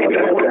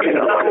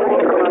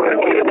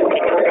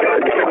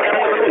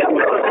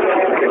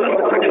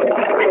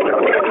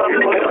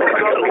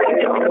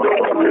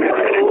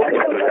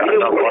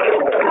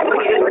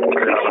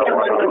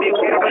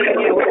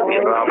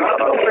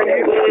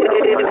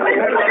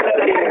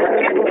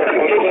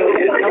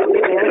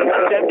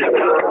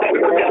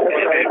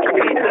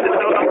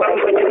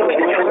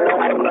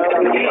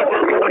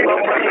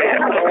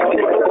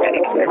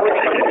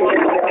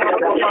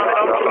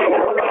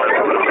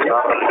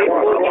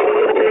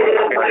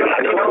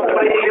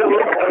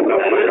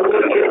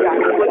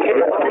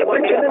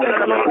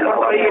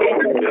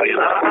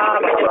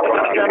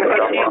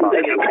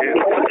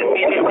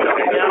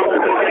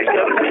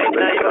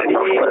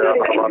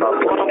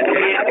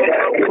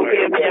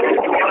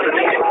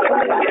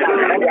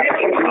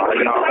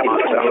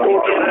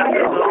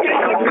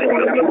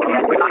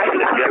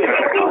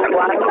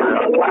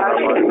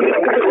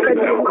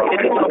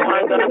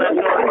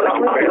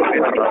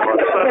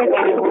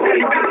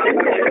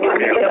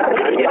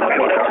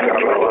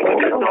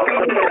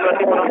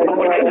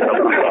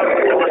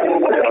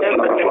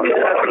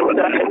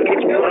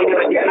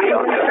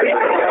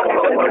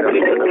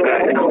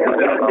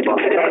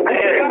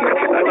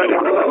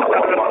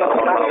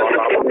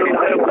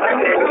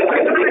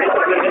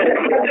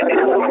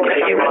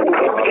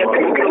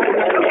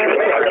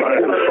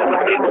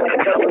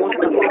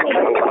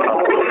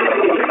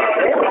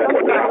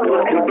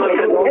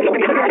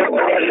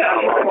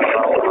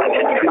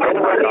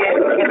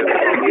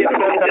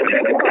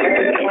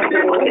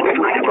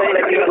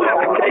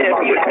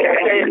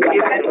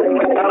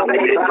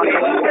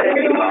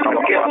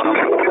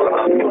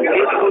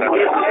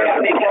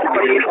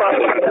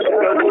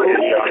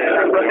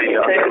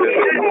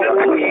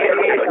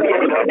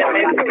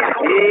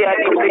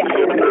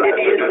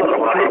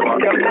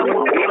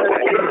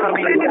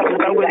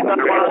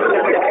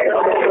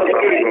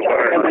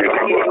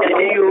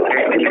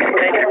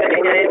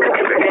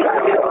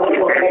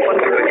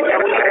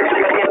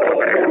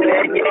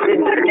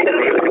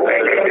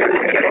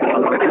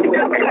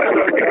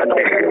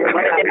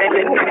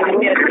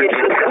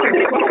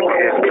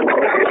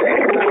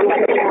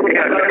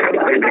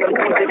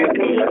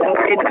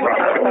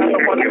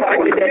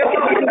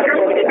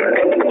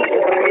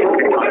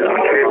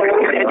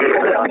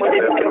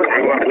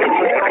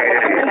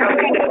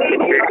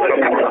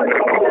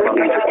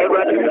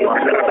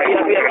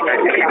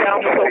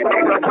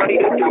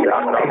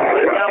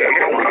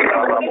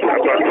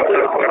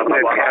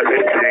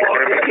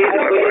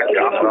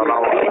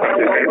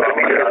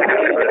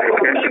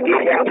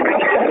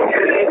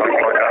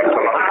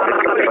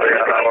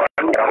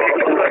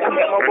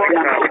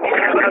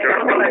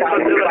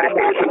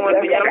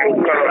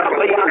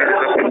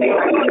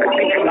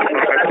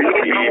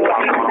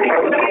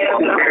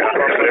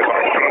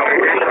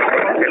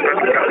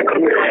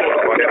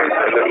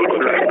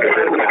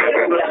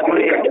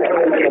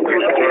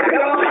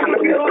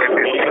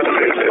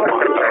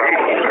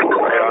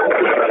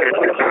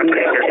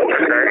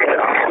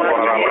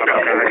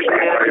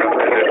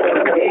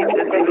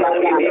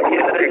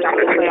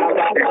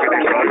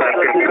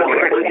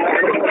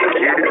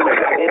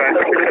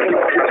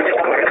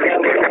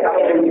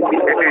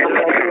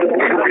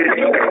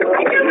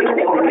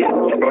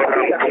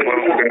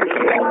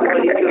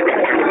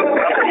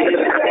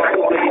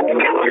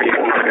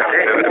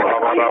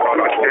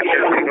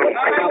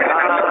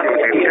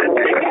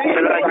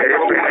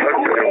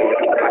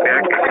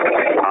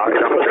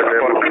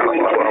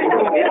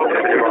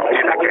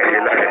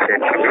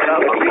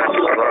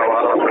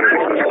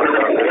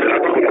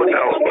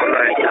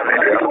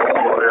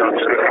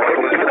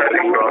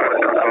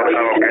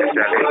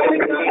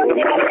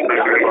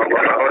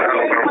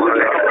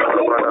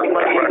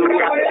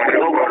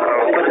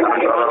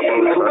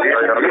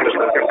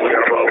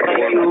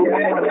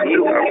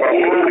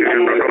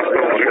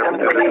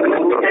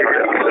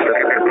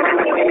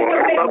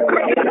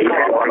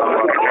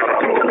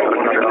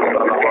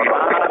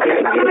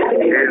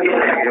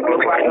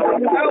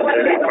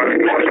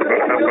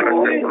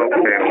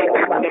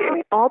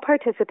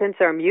 participants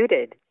are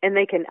muted, and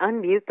they can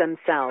unmute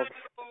themselves.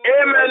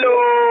 Amen.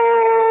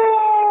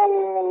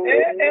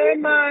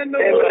 Amen.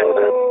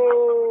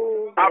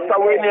 After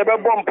we never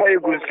bomb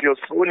Paygus,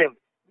 Unim.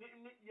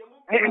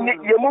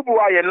 Yamubu,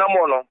 I am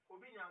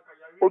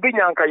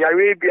Obinyanka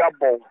Arabia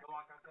Bow.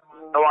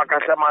 No, I can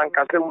say, man,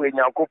 can say, we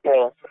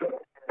Yankupon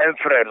and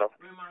Freno.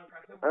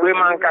 We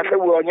man can say,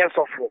 we are yes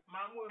of you.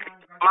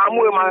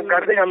 Mamu man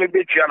can say, I'm a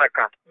bit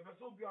Yanaka.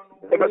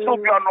 If a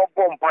super no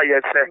bomb by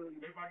yourself.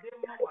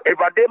 If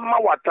I did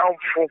my town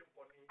for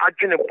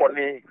Ajin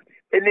Pony,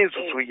 any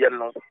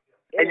yellow,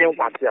 any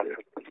one.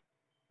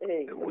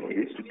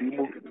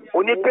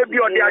 Only baby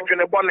or the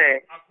Ajin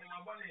Bonnet,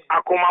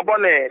 Akoma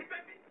Bonnet.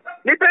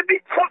 Nipebi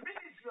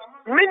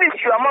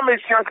ministry amama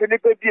chance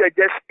nipebi e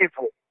just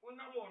evil.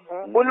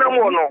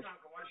 Unamono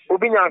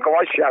obinyanka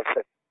wa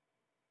hyiase.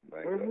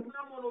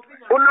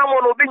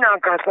 Unamono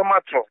obinyanka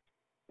samatro.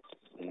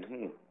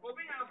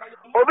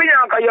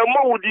 Obinyanka ya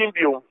mawudin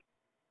bio.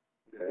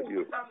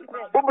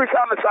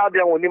 Ubisa na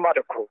sabe woni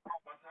madeko.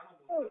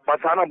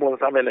 Masana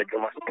bonsa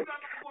menejuma.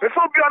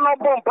 Before bi ono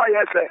bompa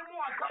yese.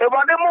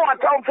 Ebade mo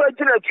atam fa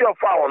gina tu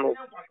afa wono.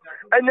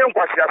 Enye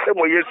nkwasi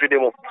asemo Yesu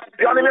demo.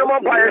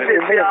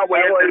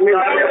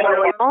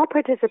 All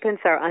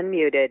participants are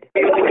unmuted.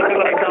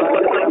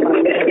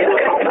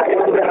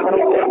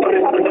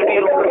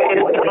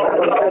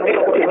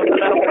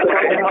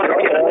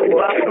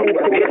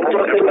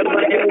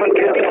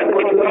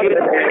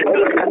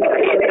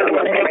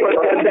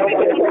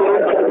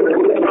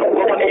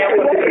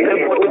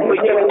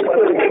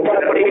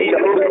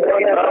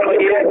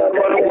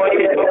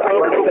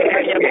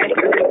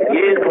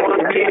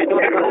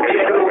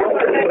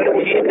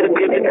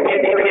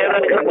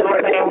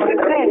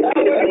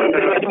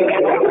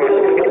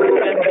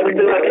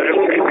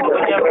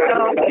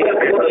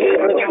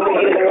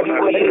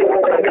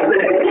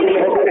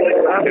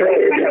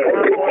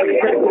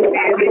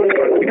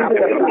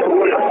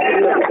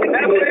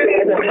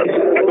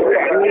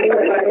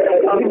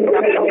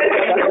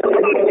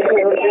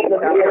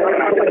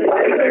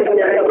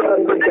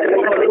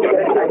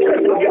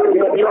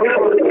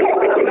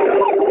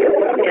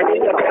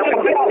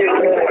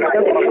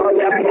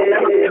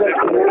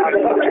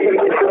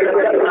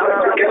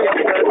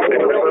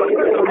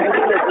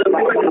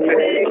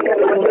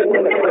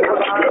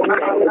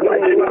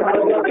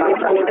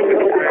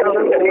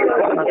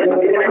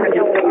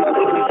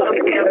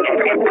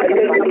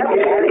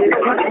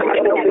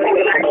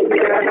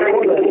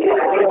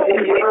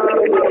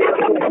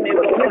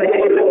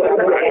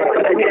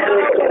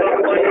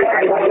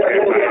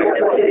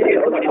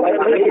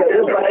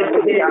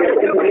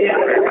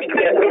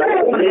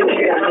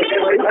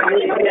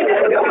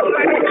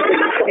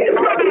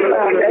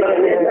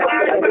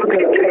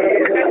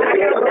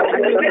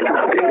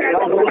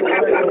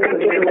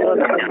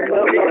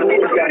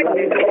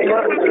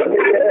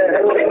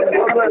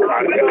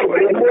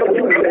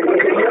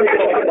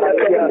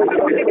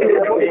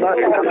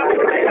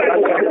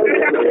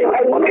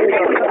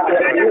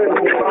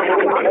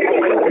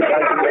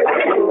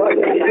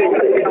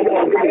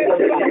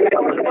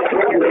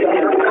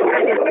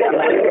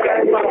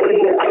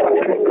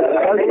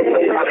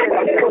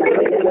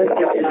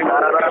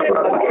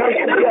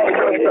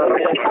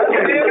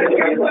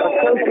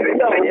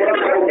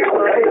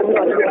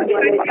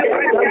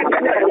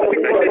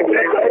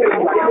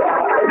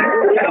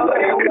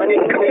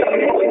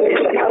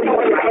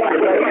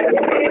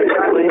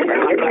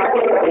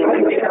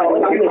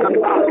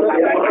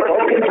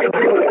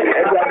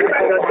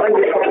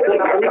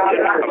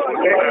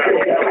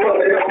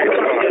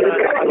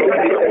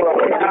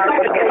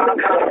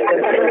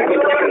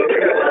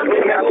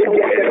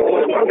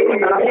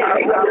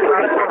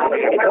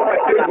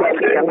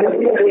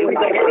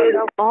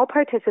 All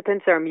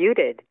participants are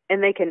muted,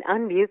 and they can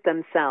unmute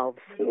themselves.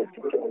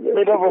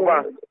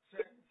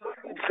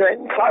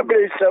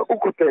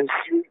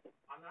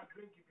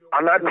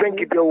 And I think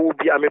it will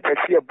be a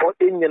mepesi about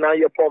in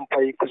your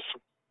pompa ikusu.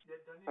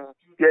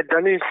 Ye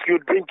dani you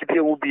drink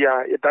it will be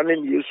a dani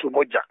yusu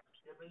moja.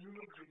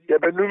 Ye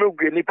benumu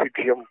gweni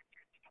pitrium.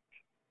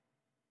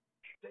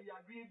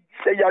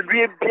 Say ya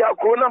real beer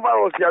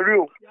coronavirus ya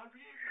real.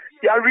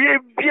 Ya real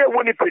beer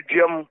winnie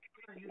pitrium.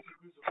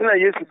 Sina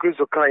Yesu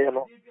Kristo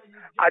kayano.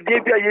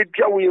 Adebia ye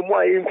bia we mu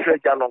ayi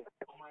mfrejano.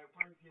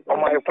 O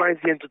my fine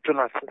into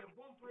tunas.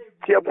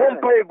 Ti e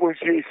pompa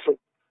egonsu so.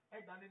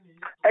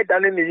 E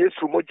dani ni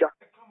Yesu moja.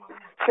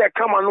 Say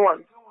come on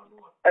one.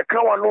 E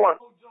come on one.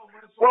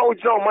 Wa o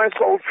jọ my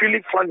so feel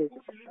it funny.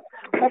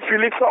 Who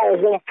feel it so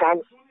home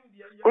fan.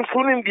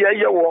 Usunin dia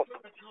ye wo.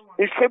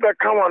 Ise be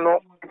come on no.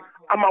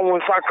 Ama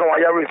won sa kan wa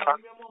yare sa.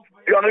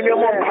 You are no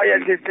more fire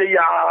to say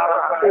ya.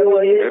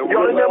 You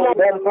are no more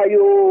vampire.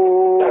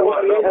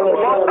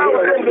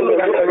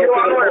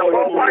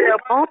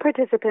 All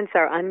participants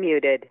are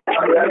unmuted.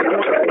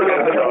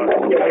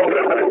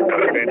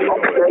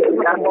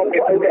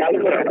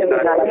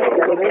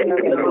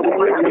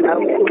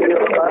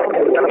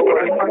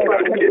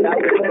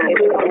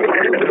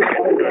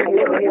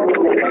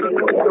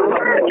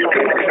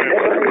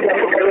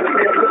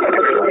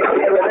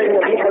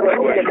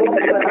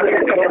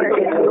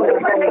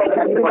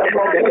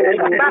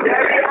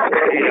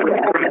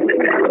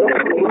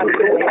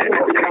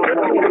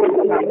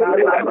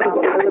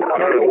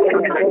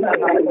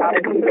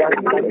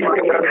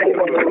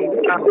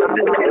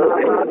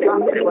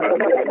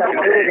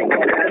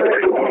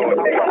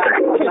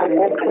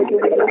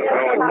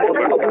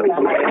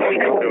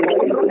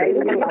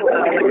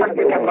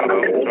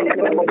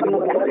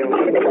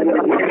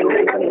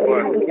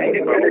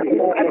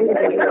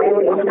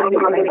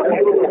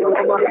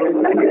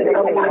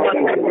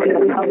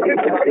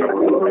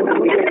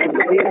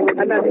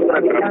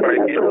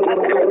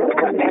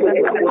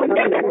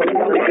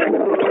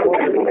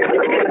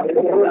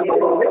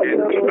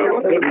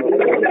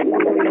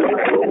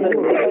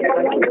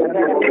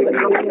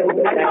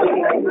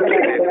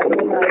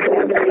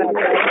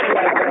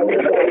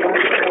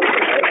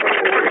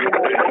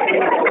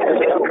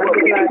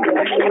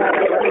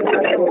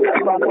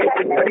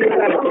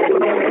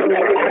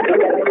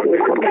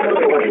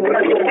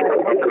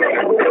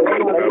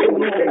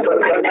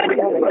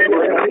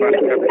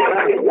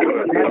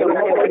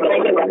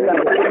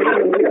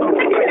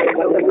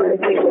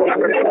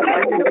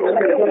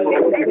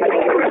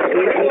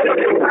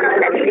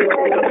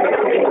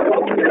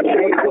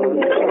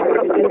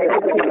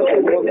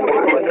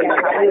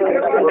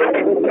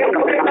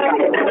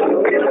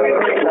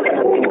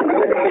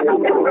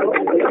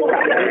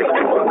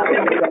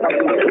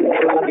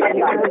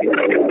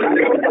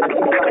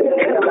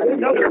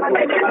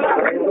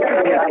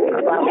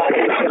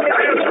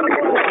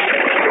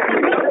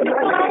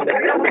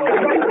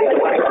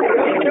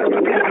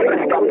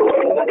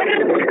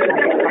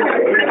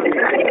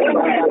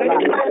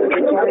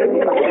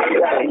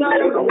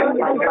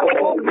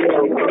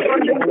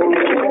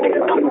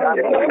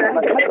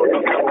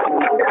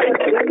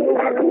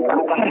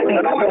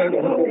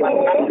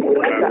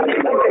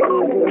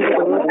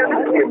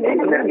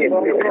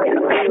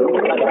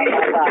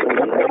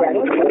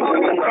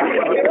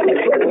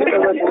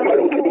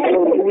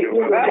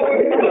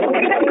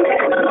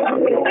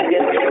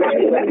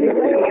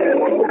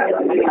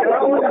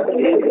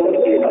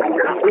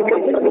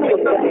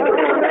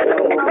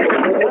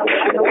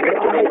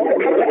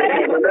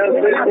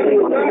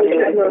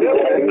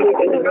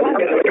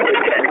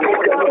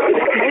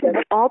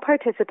 All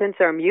participants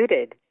are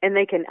muted, and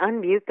they can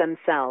unmute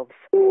themselves.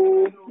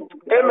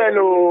 Amen.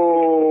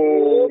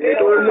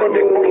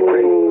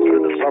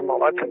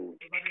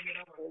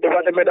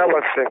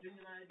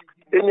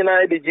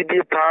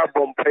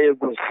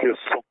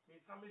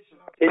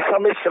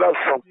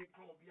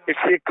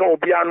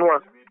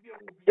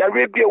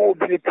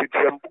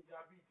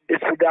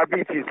 It's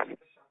diabetes,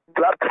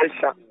 blood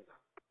pressure,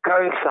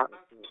 cancer,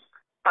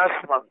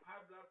 asthma,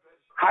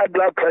 high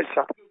blood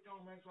pressure.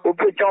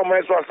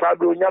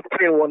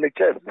 Pain on the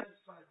chest,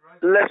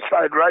 left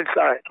side, right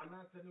side,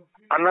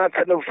 and that's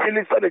the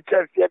feeling for the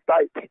chest get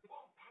tight.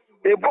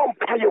 They won't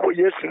pay away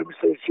yesterday,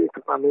 say shake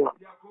manual.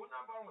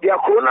 The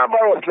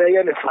coronavirus lay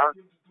in the fan.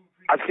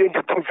 I think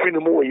to two feet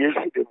more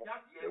yesterday.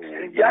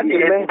 Yani,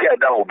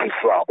 that will be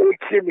so our old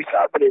team is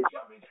happening.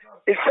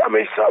 It's some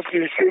stuff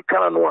you shake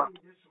manual.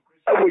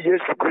 I will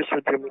use to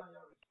Christian to me.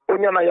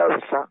 Onyana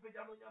Yarsa.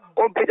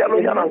 On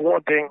Pijana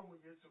one thing.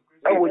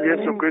 I will use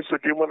to Christian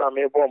to me and I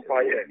may bomb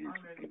fire.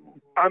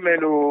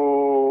 Amen.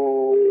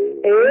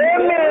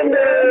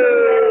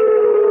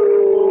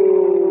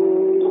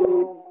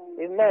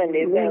 Amen.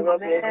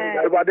 Amen.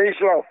 Everybody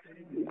show.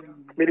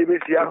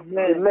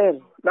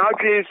 Amen. Now,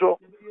 so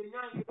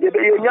you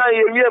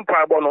ain't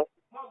Pabono.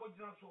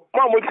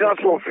 Mom will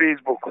just on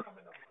Facebook.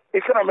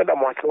 It's not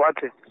Madam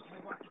Watson.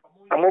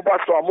 I'm over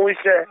to a moon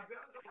share.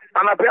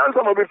 And I parents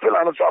will be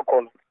feeling on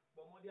the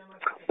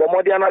but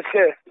more than I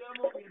say,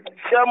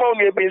 Shamon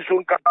may be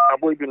soon cut a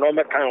boy be no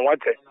matter what.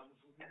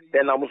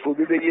 Then I must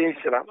be the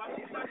Yinshira.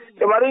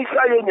 If I didn't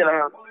say, you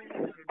know,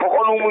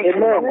 Kokono is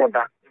no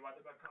water.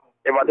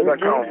 If I didn't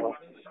count,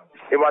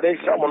 if I didn't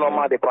summon on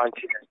my punch,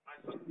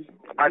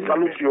 I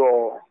salute you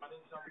all.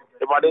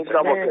 If I didn't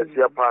summon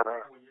your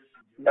partner,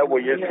 that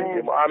will yes,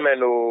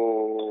 Amen.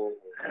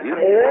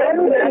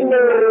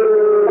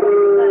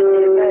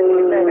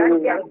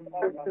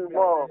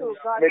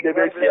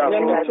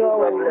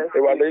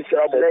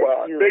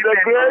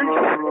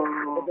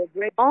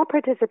 All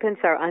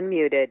participants are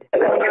unmuted.